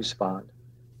I would respond.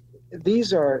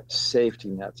 These are safety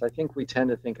nets. I think we tend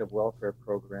to think of welfare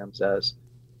programs as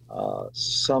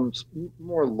some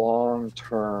more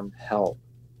long-term help.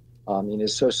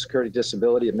 Is Social Security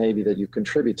disability, it may be that you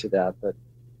contribute to that, but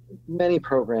many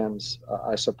programs,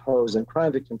 I suppose, and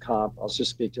crime victim comp, I'll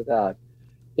just speak to that,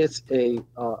 it's a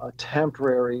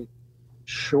temporary,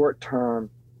 short-term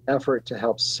effort to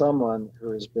help someone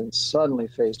who has been suddenly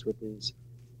faced with these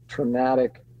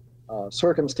traumatic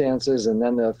circumstances and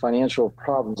then the financial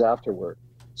problems afterward.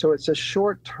 So it's a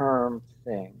short-term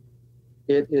thing.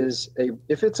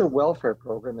 if it's a welfare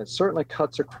program, it certainly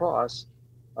cuts across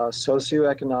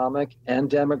socioeconomic and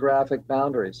demographic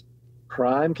boundaries.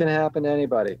 Crime can happen to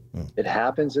anybody. It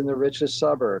happens in the richest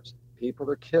suburbs. People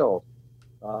are killed.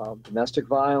 Domestic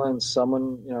violence,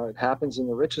 it happens in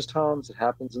the richest homes. It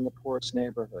happens in the poorest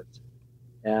neighborhoods.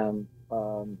 And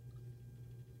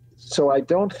so I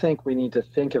don't think we need to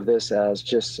think of this as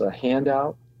just a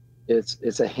handout.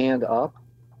 It's a hand up.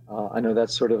 I know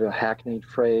that's sort of a hackneyed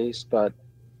phrase, but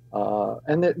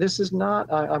this is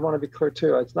not. I want to be clear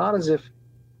too. It's not as if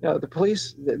the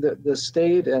police, the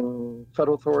state and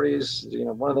federal authorities.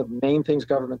 One of the main things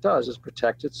government does is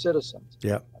protect its citizens.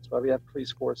 Yeah, that's why we have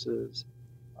police forces,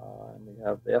 and we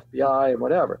have the FBI and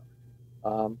whatever.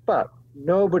 But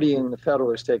nobody in the federal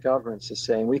or state governments is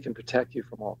saying we can protect you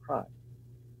from all crime.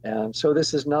 And so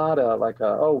this is not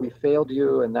oh, we failed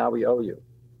you and now we owe you.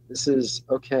 This is,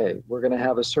 okay, we're going to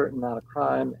have a certain amount of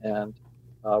crime, and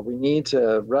we need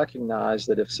to recognize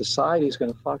that if society is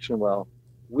going to function well,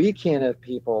 we can't have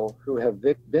people who have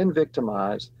been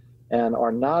victimized and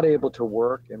are not able to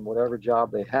work in whatever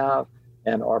job they have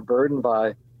and are burdened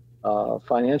by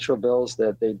financial bills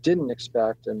that they didn't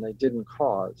expect and they didn't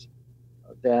cause.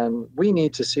 Then we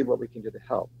need to see what we can do to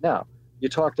help. Now, you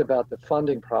talked about the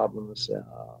funding problems,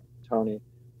 Tony.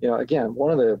 Again,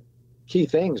 one of the key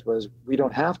things was we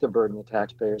don't have to burden the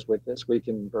taxpayers with this. We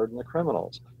can burden the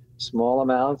criminals. Small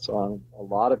amounts on a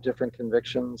lot of different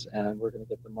convictions, and we're going to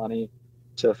get the money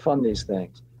to fund these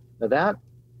things. Now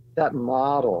that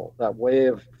model, that way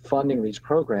of funding these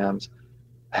programs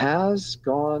has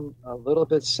gone a little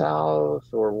bit south,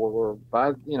 or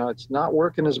it's not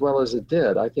working as well as it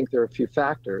did. I think there are a few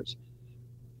factors.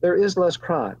 There is less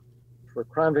crime. For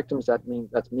crime victims,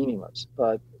 that's meaningless.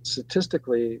 But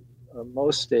statistically,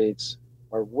 most states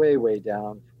are way, way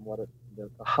down from the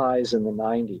highs in the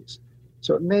 90s.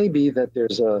 So it may be that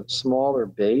there's a smaller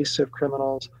base of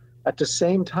criminals. At the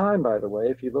same time, by the way,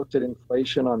 if you looked at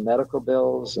inflation on medical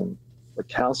bills and what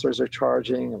counselors are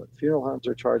charging and what funeral homes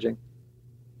are charging,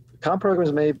 comp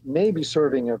programs may be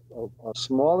serving a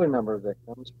smaller number of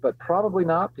victims, but probably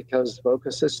not, because VOCA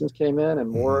assistance came in and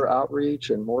more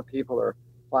outreach and more people are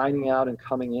finding out and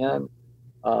coming in.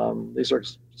 These are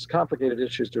complicated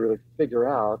issues to really figure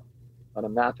out on a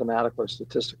mathematical or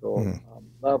statistical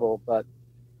level. But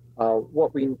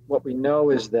what we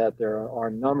know is that there are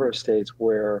a number of states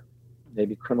where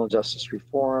maybe criminal justice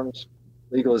reforms,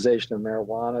 legalization of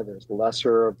marijuana, there's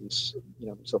lesser of these,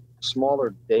 there's a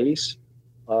smaller base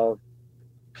of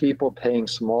people paying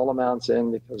small amounts in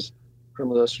because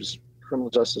criminal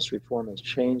justice reform has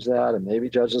changed that, and maybe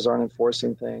judges aren't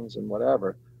enforcing things and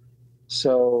whatever.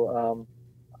 So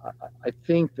I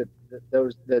think that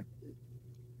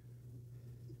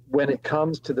when it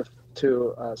comes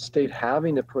to state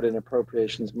having to put in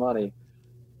appropriations money,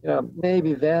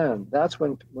 maybe then that's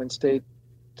when state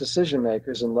decision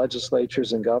makers and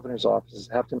legislatures and governors' offices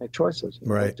have to make choices.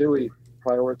 Right. What do we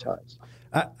prioritize?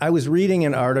 I was reading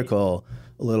an article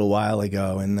a little while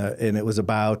ago, and it was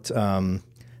about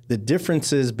the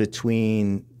differences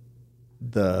between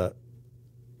the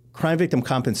crime victim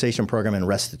compensation program and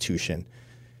restitution.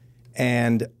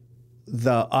 And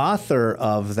the author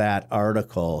of that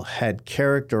article had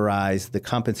characterized the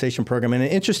compensation program in an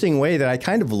interesting way that I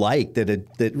kind of liked,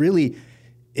 that really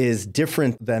is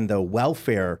different than the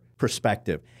welfare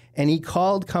perspective. And he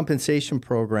called compensation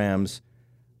programs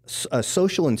a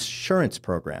social insurance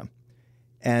program.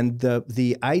 And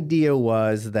the idea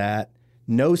was that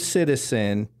no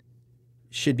citizen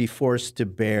should be forced to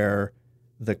bear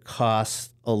the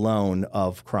costs alone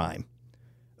of crime,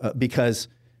 because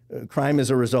crime is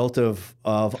a result of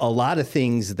a lot of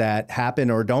things that happen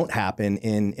or don't happen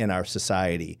in our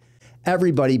society.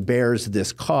 Everybody bears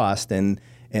this cost, and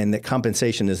the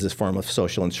compensation is this form of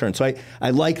social insurance. So I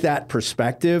like that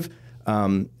perspective,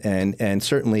 and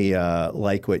certainly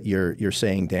like what you're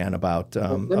saying, Dan, about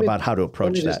how to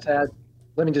approach that.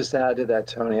 Let me just add to that,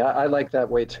 Tony. I like that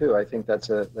way too. I think that's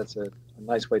a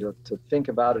nice way to think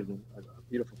about it, and a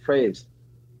beautiful phrase.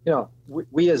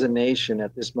 We as a nation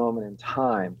at this moment in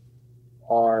time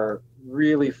are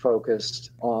really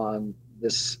focused on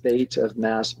this spate of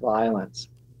mass violence.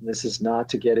 And this is not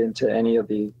to get into any of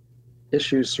the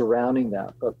issues surrounding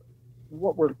that, but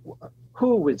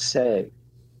who would say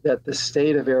that the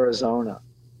state of Arizona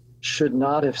should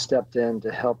not have stepped in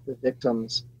to help the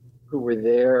victims who were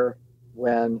there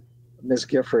when Ms.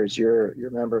 Giffords, your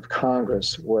member of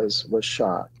Congress, was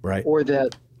shot? Right. Or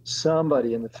that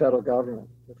somebody in the federal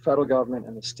government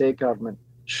and the state government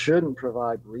shouldn't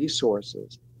provide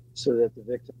resources so that the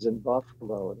victims in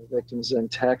Buffalo and the victims in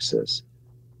Texas,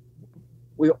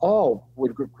 we all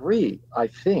would agree, I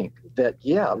think, that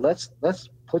yeah, let's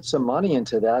put some money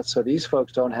into that so these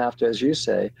folks don't have to, as you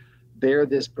say, bear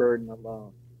this burden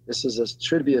alone. This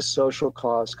should be a social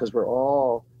cost because we're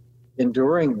all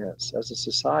enduring this as a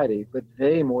society, but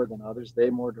they more than others,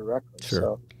 they more directly. Sure.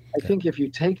 So I think if you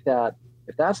take that,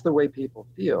 if that's the way people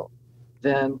feel,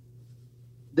 then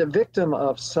the victim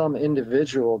of some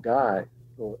individual guy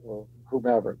or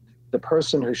whomever, the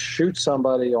person who shoots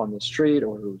somebody on the street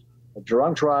or who's a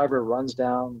drunk driver runs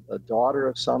down the daughter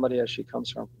of somebody as she comes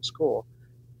home from school,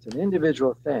 it's an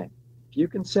individual thing. If you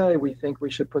can say we think we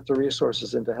should put the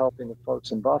resources into helping the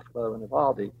folks in Buffalo and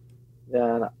Uvalde,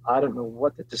 then I don't know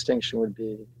what the distinction would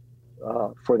be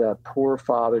for that poor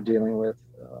father dealing with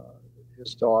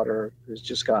his daughter who's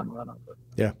just gotten run over.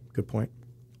 Yeah, good point.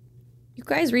 You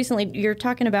guys recently, you're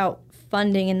talking about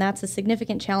funding, and that's a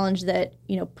significant challenge that,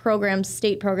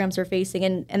 state programs are facing.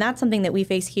 And that's something that we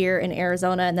face here in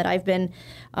Arizona and that I've been,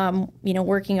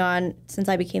 working on since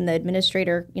I became the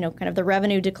administrator, kind of the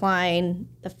revenue decline,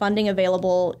 the funding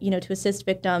available, to assist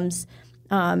victims,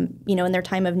 in their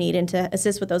time of need and to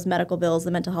assist with those medical bills,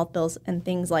 the mental health bills and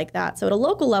things like that. So at a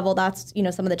local level, that's,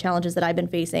 some of the challenges that I've been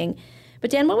facing.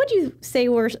 But Dan, what would you say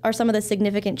are some of the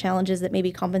significant challenges that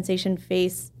maybe compensation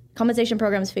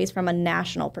programs face from a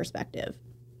national perspective?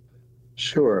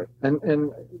 Sure.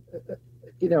 And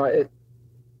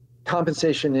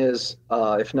compensation is,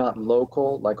 if not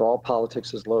local, like all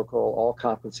politics is local, all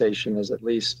compensation is at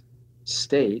least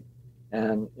state.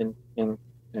 And in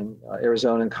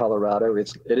Arizona and Colorado,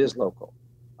 it is local.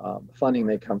 The funding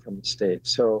may come from the state.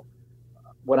 So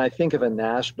when I think of a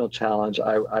national challenge,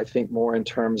 I think more in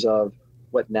terms of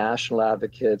what national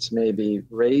advocates may be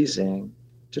raising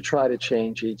to try to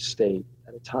change each state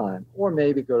at a time, or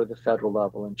maybe go to the federal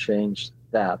level and change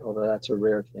that, although that's a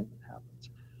rare thing that happens.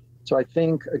 So I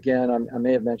think, again, I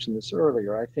may have mentioned this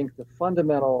earlier, I think the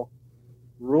fundamental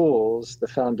rules, the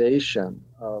foundation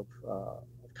of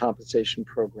compensation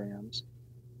programs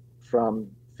from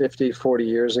 50, 40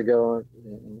 years ago,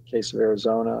 in the case of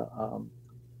Arizona,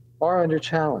 are under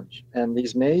challenge. And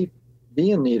these may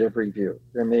be in need of review.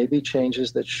 There may be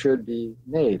changes that should be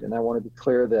made. And I want to be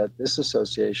clear that this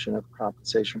Association of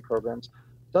Compensation Programs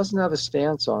doesn't have a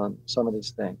stance on some of these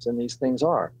things. And these things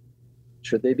are,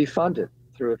 should they be funded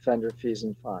through offender fees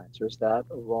and fines? Or is that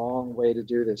a wrong way to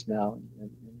do this now in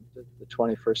the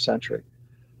 21st century?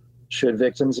 Should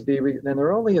victims be, and there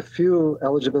are only a few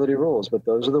eligibility rules, but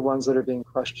those are the ones that are being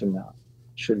questioned now.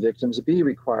 Should victims be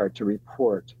required to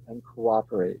report and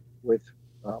cooperate with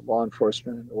law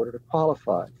enforcement in order to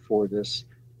qualify for this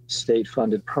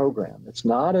state-funded program? It's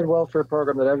not a welfare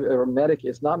program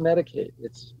it's not Medicaid.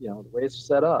 It's, the way it's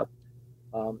set up,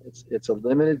 it's a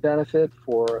limited benefit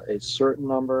for a certain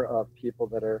number of people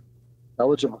that are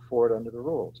eligible for it under the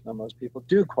rules. Now, most people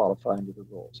do qualify under the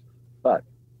rules, but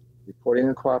reporting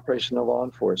and cooperation of law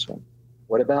enforcement.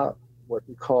 What about what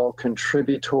we call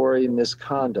contributory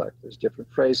misconduct? There's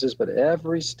different phrases, but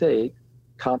every state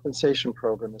compensation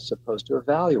program is supposed to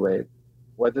evaluate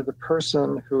whether the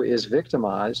person who is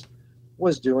victimized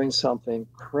was doing something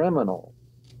criminal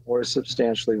or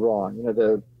substantially wrong.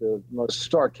 The most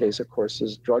stark case, of course,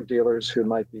 is drug dealers who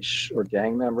might be, or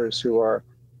gang members who are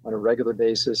on a regular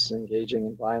basis engaging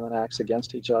in violent acts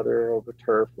against each other over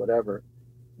turf, whatever.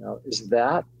 Is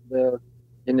that the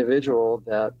individual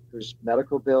whose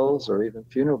medical bills or even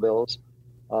funeral bills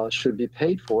should be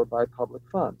paid for by public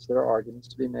funds? There are arguments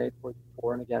to be made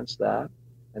for and against that.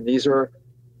 And these are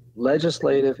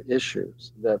legislative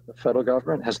issues that the federal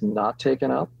government has not taken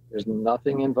up. There's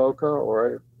nothing in VOCA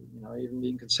or even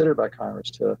being considered by Congress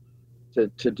to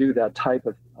do that type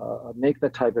of make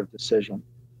that type of decision.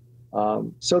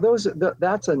 So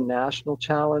that's a national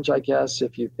challenge, I guess,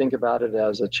 if you think about it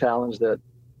as a challenge that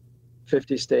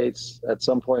 50 states at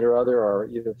some point or other are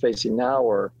either facing now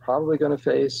or probably going to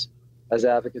face as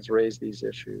advocates raise these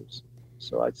issues.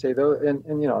 So I'd say though, and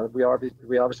we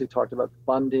obviously talked about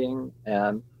funding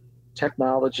and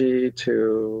technology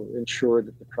to ensure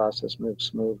that the process moves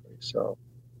smoothly. So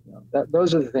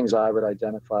those are the things I would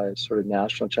identify as sort of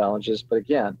national challenges. But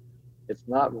again, it's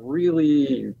not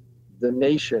really the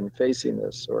nation facing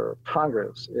this or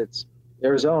Congress. It's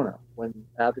Arizona when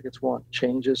advocates want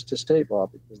changes to state law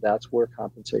because that's where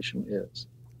compensation is.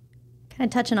 Kind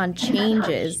of touching on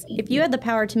changes, if you had the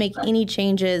power to make any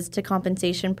changes to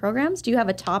compensation programs, do you have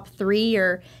a top three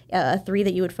or three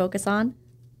that you would focus on?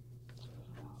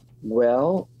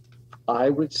 Well,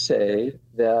 I would say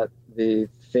that the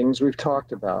things we've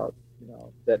talked about,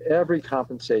 that every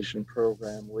compensation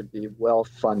program would be well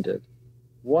funded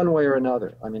one way or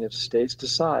another. I mean, if states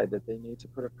decide that they need to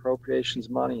put appropriations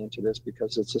money into this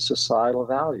because it's a societal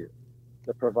value,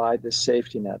 to provide this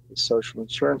safety net, this social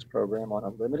insurance program on a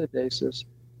limited basis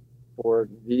for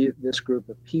this group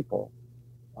of people.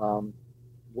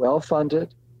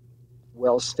 Well-funded,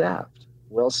 well-staffed,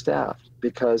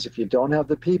 because if you don't have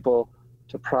the people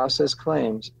to process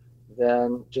claims,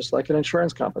 then just like an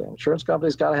insurance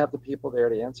company's got to have the people there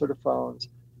to answer the phones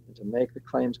and to make the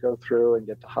claims go through and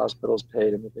get the hospitals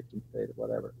paid and the victims paid or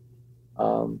whatever.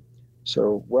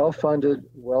 So well-funded,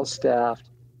 well-staffed,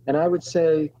 and I would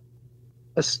say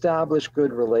establish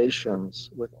good relations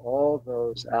with all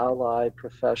those allied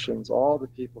professions, all the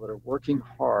people that are working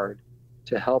hard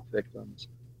to help victims.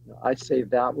 I'd say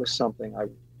that was something I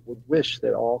would wish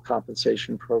that all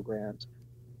compensation programs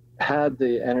had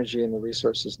the energy and the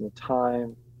resources and the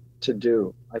time to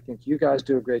do. I think you guys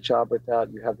do a great job with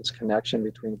that. You have this connection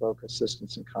between VOCA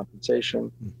assistance and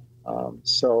compensation.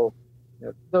 So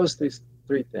those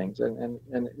three things, and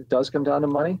it does come down to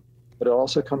money, but it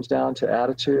also comes down to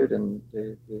attitude and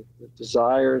the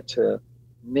desire to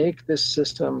make this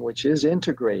system, which is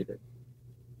integrated,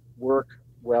 work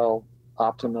well,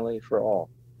 optimally for all.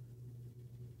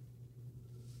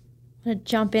 I'm going to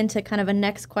jump into kind of a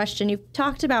next question. You've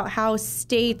talked about how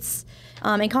states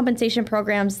and compensation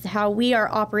programs, how we are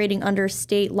operating under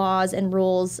state laws and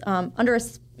rules under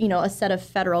a set of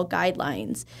federal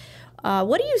guidelines.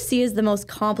 What do you see as the most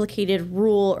complicated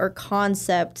rule or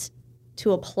concept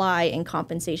to apply in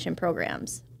compensation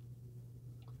programs?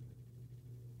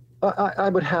 I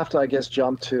would have to, I guess,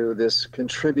 jump to this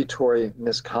contributory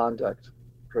misconduct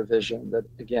provision that,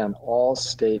 again, all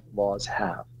state laws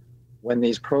have. When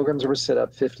these programs were set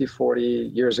up 50, 40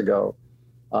 years ago,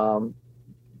 the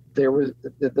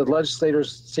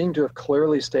legislators seem to have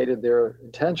clearly stated their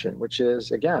intention, which is,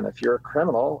 again, if you're a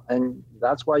criminal and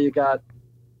that's why you got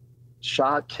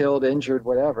shot, killed, injured,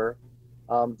 whatever,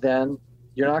 then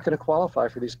you're not going to qualify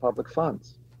for these public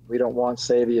funds. We don't want,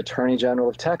 say, the Attorney General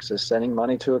of Texas sending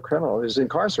money to a criminal who's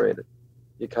incarcerated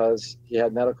because he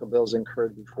had medical bills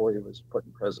incurred before he was put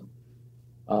in prison.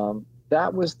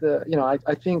 That was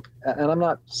I think, and I'm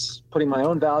not putting my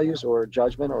own values or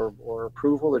judgment or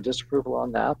approval or disapproval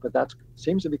on that, but that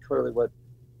seems to be clearly what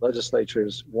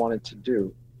legislatures wanted to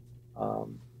do.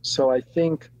 So I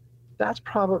think that's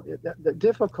probably, the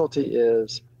difficulty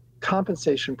is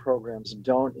compensation programs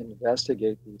don't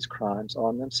investigate these crimes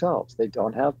on themselves. They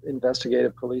don't have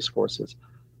investigative police forces.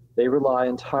 They rely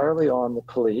entirely on the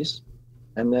police.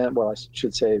 And then, well, I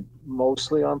should say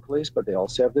mostly on police, but they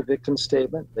also have the victim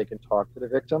statement. They can talk to the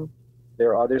victim. There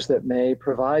are others that may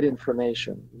provide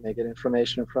information. You may get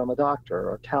information from a doctor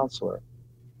or a counselor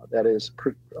that is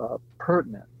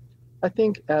pertinent. I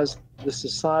think as the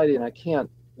society, and I can't,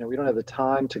 we don't have the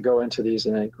time to go into these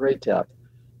in any great depth,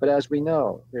 but as we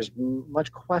know, there's much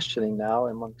questioning now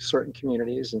among certain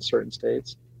communities in certain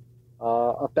states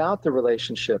about the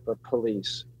relationship of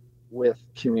police with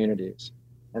communities.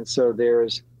 And so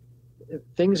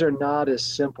things are not as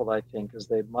simple, I think, as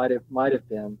they might have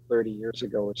been 30 years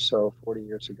ago or so, 40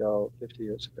 years ago, 50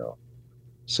 years ago.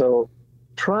 So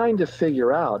trying to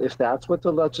figure out if that's what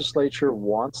the legislature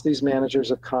wants these managers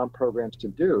of comp programs to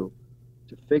do,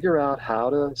 to figure out how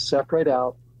to separate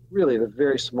out really the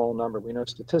very small number. We know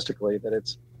statistically that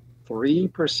it's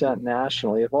 3%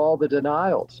 nationally of all the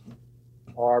denials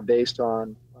are based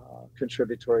on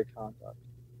contributory conduct.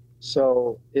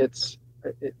 So it's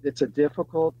a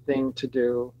difficult thing to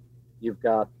do. You've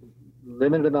got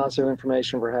limited amounts of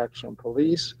information perhaps from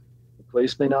police. The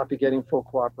police may not be getting full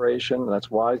cooperation. That's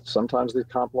why sometimes the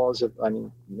comp laws,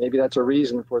 maybe that's a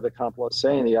reason for the comp laws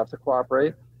saying you have to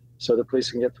cooperate so the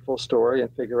police can get the full story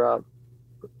and figure out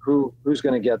who's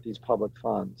going to get these public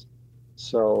funds.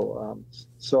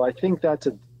 So I think that's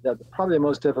probably the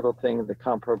most difficult thing that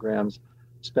comp programs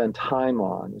spend time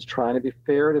on, is trying to be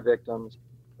fair to victims,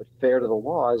 but fair to the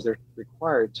laws they're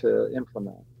required to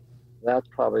implement. That's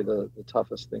probably the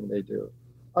toughest thing they do.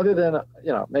 Other than,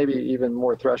 maybe even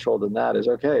more threshold than that is,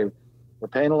 okay, we're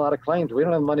paying a lot of claims. We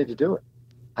don't have money to do it.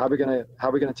 How are we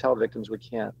going to tell victims we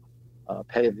can't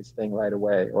pay this thing right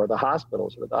away, or the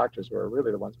hospitals or the doctors who are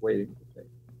really the ones waiting to pay?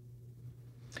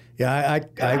 Yeah,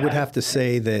 I would have to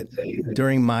say that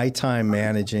during my time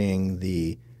managing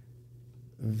the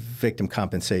victim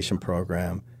compensation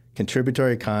program,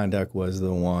 contributory conduct was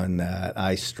the one that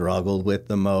I struggled with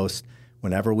the most.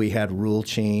 Whenever we had rule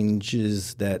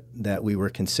changes that we were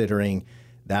considering,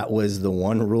 that was the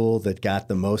one rule that got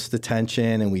the most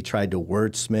attention, and we tried to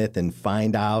wordsmith and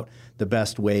find out the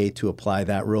best way to apply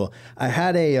that rule. I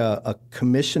had a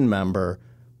commission member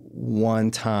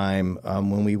one time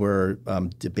when we were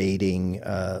debating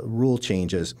rule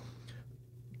changes,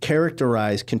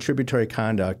 characterize contributory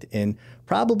conduct in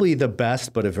probably the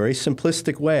best but a very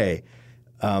simplistic way.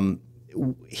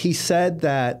 he said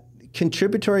that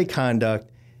contributory conduct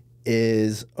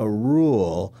is a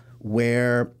rule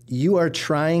where you are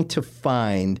trying to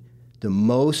find the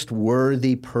most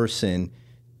worthy person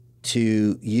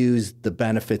to use the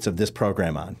benefits of this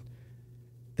program on.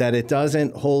 That it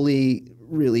doesn't wholly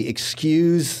really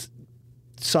excuse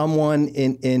someone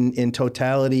in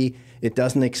totality. It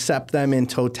doesn't accept them in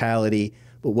totality.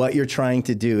 But what you're trying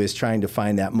to do is trying to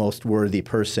find that most worthy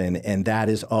person, and that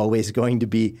is always going to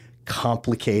be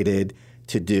complicated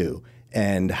to do.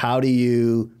 And how do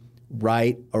you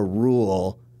write a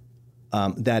rule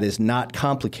that is not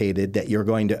complicated that you're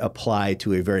going to apply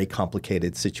to a very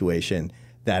complicated situation?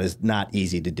 That is not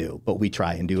easy to do, but we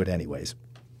try and do it anyways.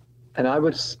 And I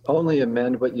would only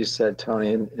amend what you said,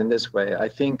 Tony, in this way. I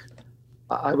think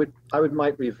I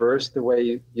might reverse the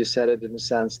way you said it, in a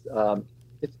sense.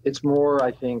 It's more,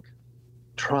 I think,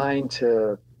 trying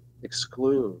to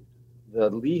exclude the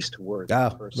least worthy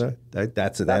person.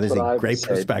 That is a great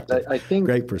perspective. I think,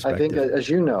 great perspective. I think, as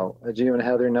you know, as you and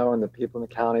Heather know, and the people in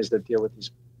the counties that deal with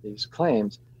these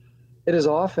claims, it is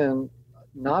often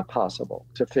not possible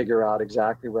to figure out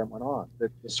exactly what went on.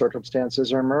 The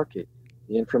circumstances are murky,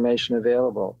 the information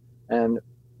available, and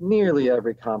nearly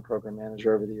every comm program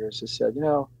manager over the years has said,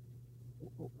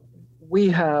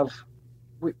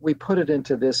 we put it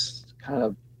into this kind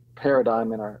of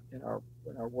paradigm in our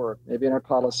work, maybe in our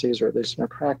policies, or at least in our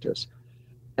practice.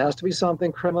 It has to be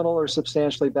something criminal or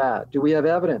substantially bad. Do we have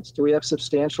evidence? Do we have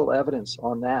substantial evidence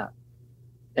on that?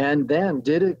 And then,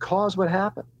 did it cause what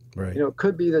happened? Right. It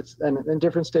could be that, and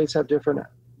different states have different,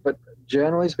 but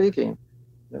generally speaking,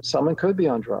 someone could be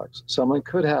on drugs. Someone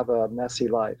could have a messy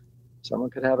life. Someone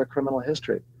could have a criminal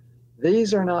history.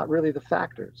 These are not really the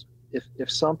factors.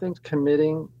 If someone's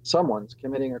committing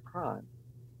a crime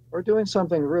or doing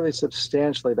something really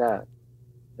substantially bad,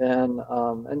 then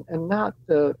and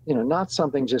not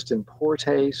something just in poor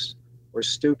taste or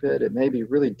stupid. It may be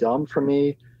really dumb for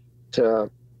me to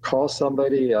call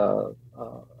somebody a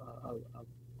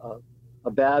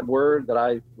bad word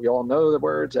that we all know the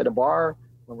words at a bar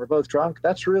when we're both drunk.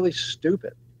 That's really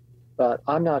stupid. But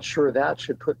I'm not sure that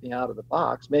should put me out of the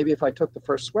box. Maybe if I took the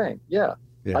first swing,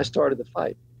 I started the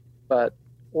fight.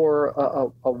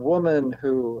 Or a woman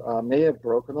who may have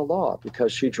broken the law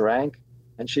because she drank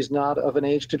and she's not of an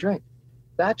age to drink.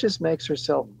 That just makes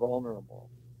herself vulnerable.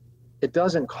 It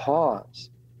doesn't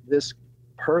cause this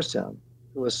person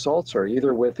who assaults her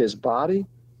either with his body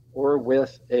or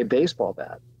with a baseball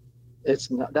bat.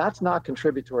 That's not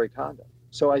contributory conduct.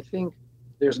 So I think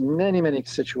there's many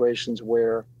situations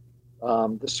where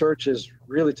the search is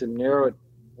really to narrow it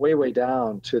way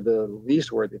down to the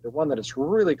least worthy, the one that is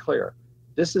really clear.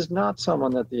 This is not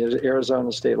someone that the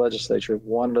Arizona State Legislature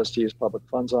wanted us to use public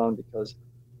funds on because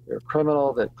they're a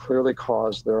criminal that clearly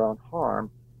caused their own harm,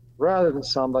 rather than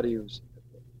somebody who's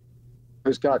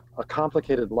got a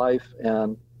complicated life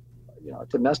and a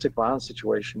domestic violence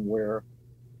situation where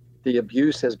the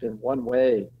abuse has been one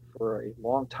way for a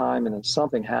long time, and then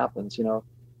something happens.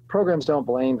 Programs don't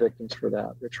blame victims for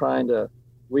that. They're trying to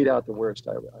weed out the worst,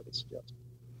 I would suggest.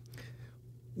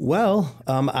 Well,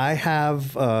 I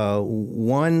have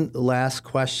one last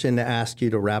question to ask you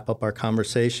to wrap up our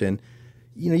conversation.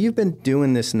 You've been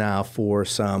doing this now for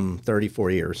some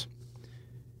 34 years.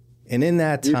 And in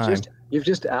that time... You've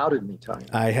just outed me, Tony.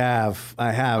 I have,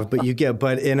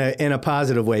 but in a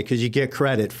positive way, because you get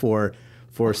credit for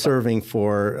serving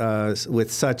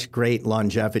with such great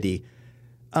longevity.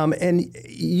 And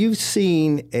you've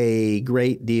seen a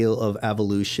great deal of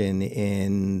evolution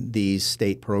in these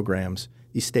state programs,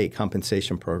 these state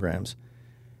compensation programs.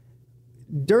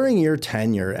 During your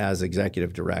tenure as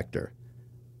executive director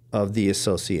of the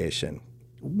association,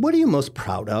 what are you most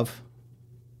proud of?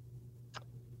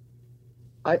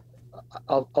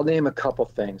 I'll name a couple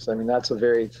things. I mean, that's a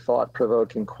very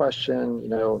thought-provoking question.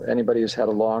 Anybody who's had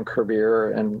a long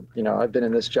career, and I've been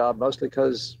in this job mostly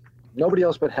because nobody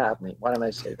else would have me. Why don't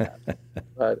I say that?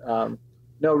 But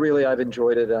no, really, I've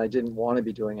enjoyed it, and I didn't want to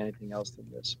be doing anything else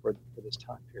than this for this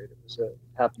time period. It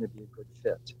happened to be a good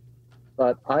fit.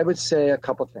 But I would say a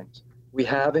couple things. We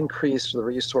have increased the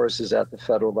resources at the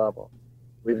federal level.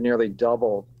 We've nearly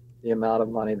doubled the amount of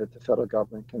money that the federal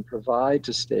government can provide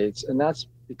to states, and that's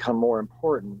become more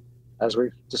important, as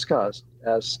we've discussed,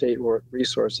 as state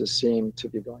resources seem to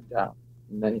be going down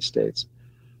in many states.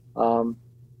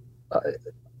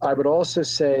 I would also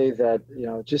say that,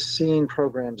 just seeing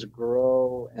programs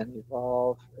grow and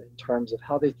evolve in terms of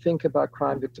how they think about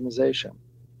crime victimization.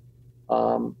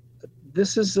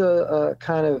 This is a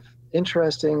kind of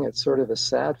interesting, it's sort of a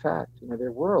sad fact.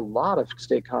 There were a lot of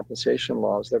state compensation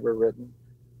laws that were written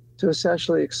to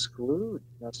essentially exclude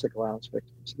domestic violence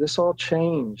victims. This all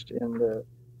changed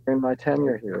during my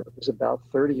tenure here. It was about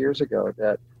 30 years ago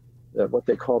that what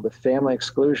they called the family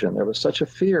exclusion. There was such a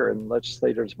fear in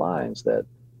legislators' minds that,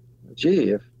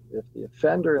 gee, if the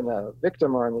offender and the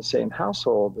victim are in the same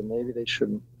household, then maybe there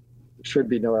should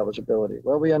be no eligibility.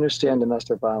 Well, we understand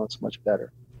domestic violence much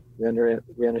better.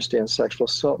 We understand sexual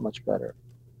assault much better.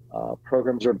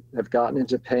 Programs have gotten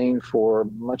into paying for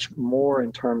much more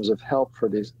in terms of help for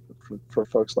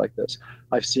folks like this.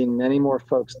 I've seen many more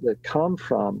folks that come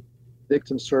from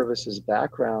victim services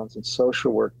backgrounds and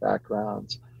social work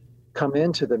backgrounds come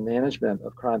into the management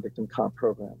of crime victim comp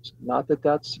programs. Not that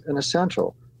that's an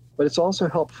essential, but it's also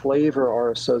helped flavor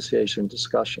our association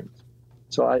discussions.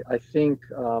 So I think,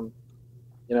 I'm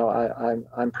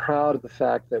proud of the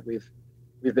fact that we've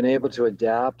been able to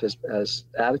adapt as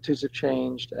attitudes have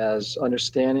changed, as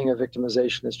understanding of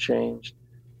victimization has changed,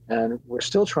 and we're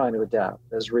still trying to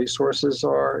adapt as resources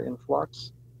are in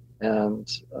flux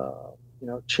and,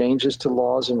 changes to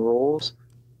laws and rules,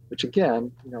 which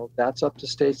again, that's up to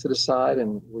states to decide,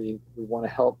 and we want to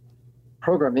help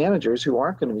program managers who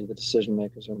aren't going to be the decision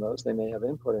makers on those. They may have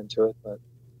input into it, but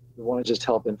we want to just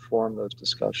help inform those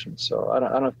discussions. So I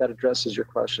don't know if that addresses your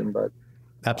question, but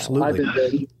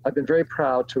absolutely. I've been very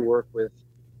proud to work with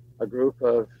a group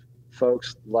of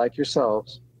folks like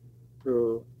yourselves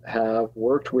who have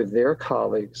worked with their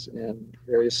colleagues in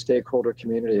various stakeholder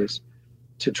communities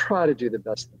to try to do the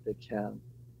best that they can.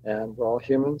 And we're all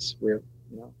humans. We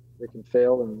can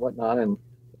fail and whatnot, and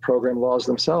the program laws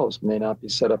themselves may not be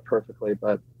set up perfectly,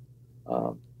 but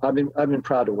I've been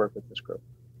proud to work with this group.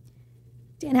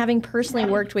 Dan, having personally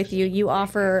worked with you, you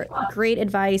offer great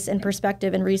advice and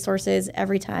perspective and resources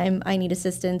every time I need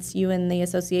assistance, you and the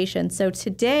association. So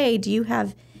today, do you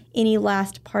have any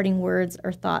last parting words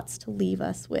or thoughts to leave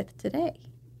us with today?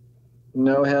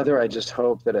 No, Heather, I just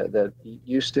hope that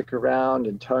you stick around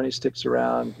and Tony sticks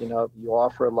around. You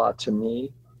offer a lot to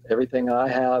me. Everything I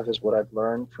have is what I've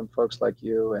learned from folks like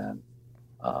you. And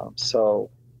so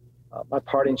my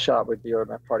parting shot would be, or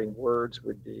my parting words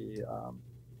would be,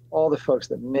 all the folks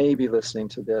that may be listening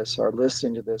to this are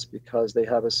listening to this because they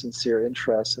have a sincere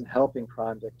interest in helping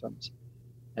crime victims.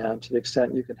 And to the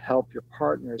extent you can help your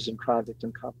partners in crime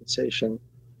victim compensation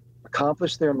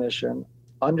accomplish their mission,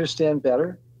 understand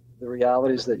better the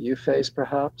realities that you face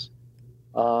perhaps,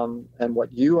 and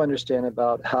what you understand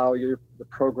about how the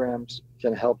programs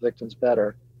can help victims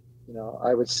better.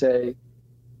 I would say,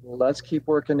 let's keep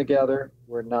working together.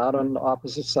 We're not on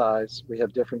opposite sides. We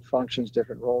have different functions,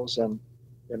 different roles, and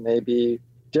there may be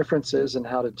differences in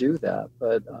how to do that.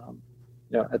 But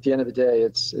at the end of the day,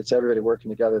 it's everybody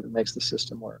working together that makes the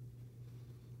system work.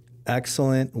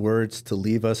 Excellent words to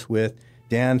leave us with.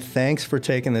 Dan, thanks for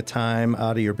taking the time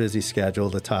out of your busy schedule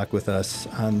to talk with us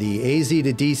on the AZ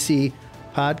to DC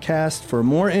podcast. For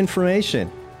more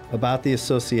information about the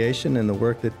association and the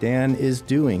work that Dan is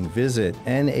doing, visit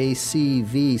nacvcb.org.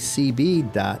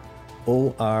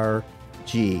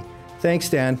 Thanks,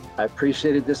 Dan. I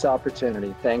appreciated this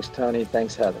opportunity. Thanks, Tony.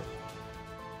 Thanks, Heather.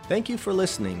 Thank you for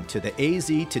listening to the AZ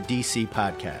to DC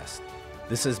podcast.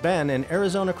 This has been an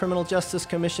Arizona Criminal Justice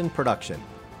Commission production.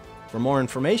 For more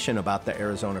information about the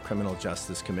Arizona Criminal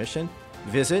Justice Commission,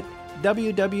 visit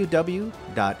www.azcjc.gov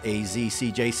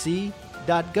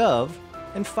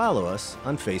and follow us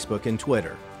on Facebook and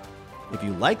Twitter. If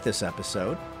you like this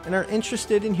episode and are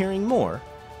interested in hearing more,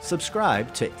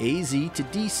 subscribe to AZ to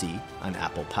DC on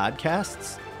Apple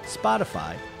Podcasts,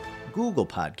 Spotify, Google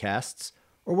Podcasts,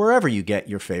 or wherever you get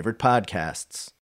your favorite podcasts.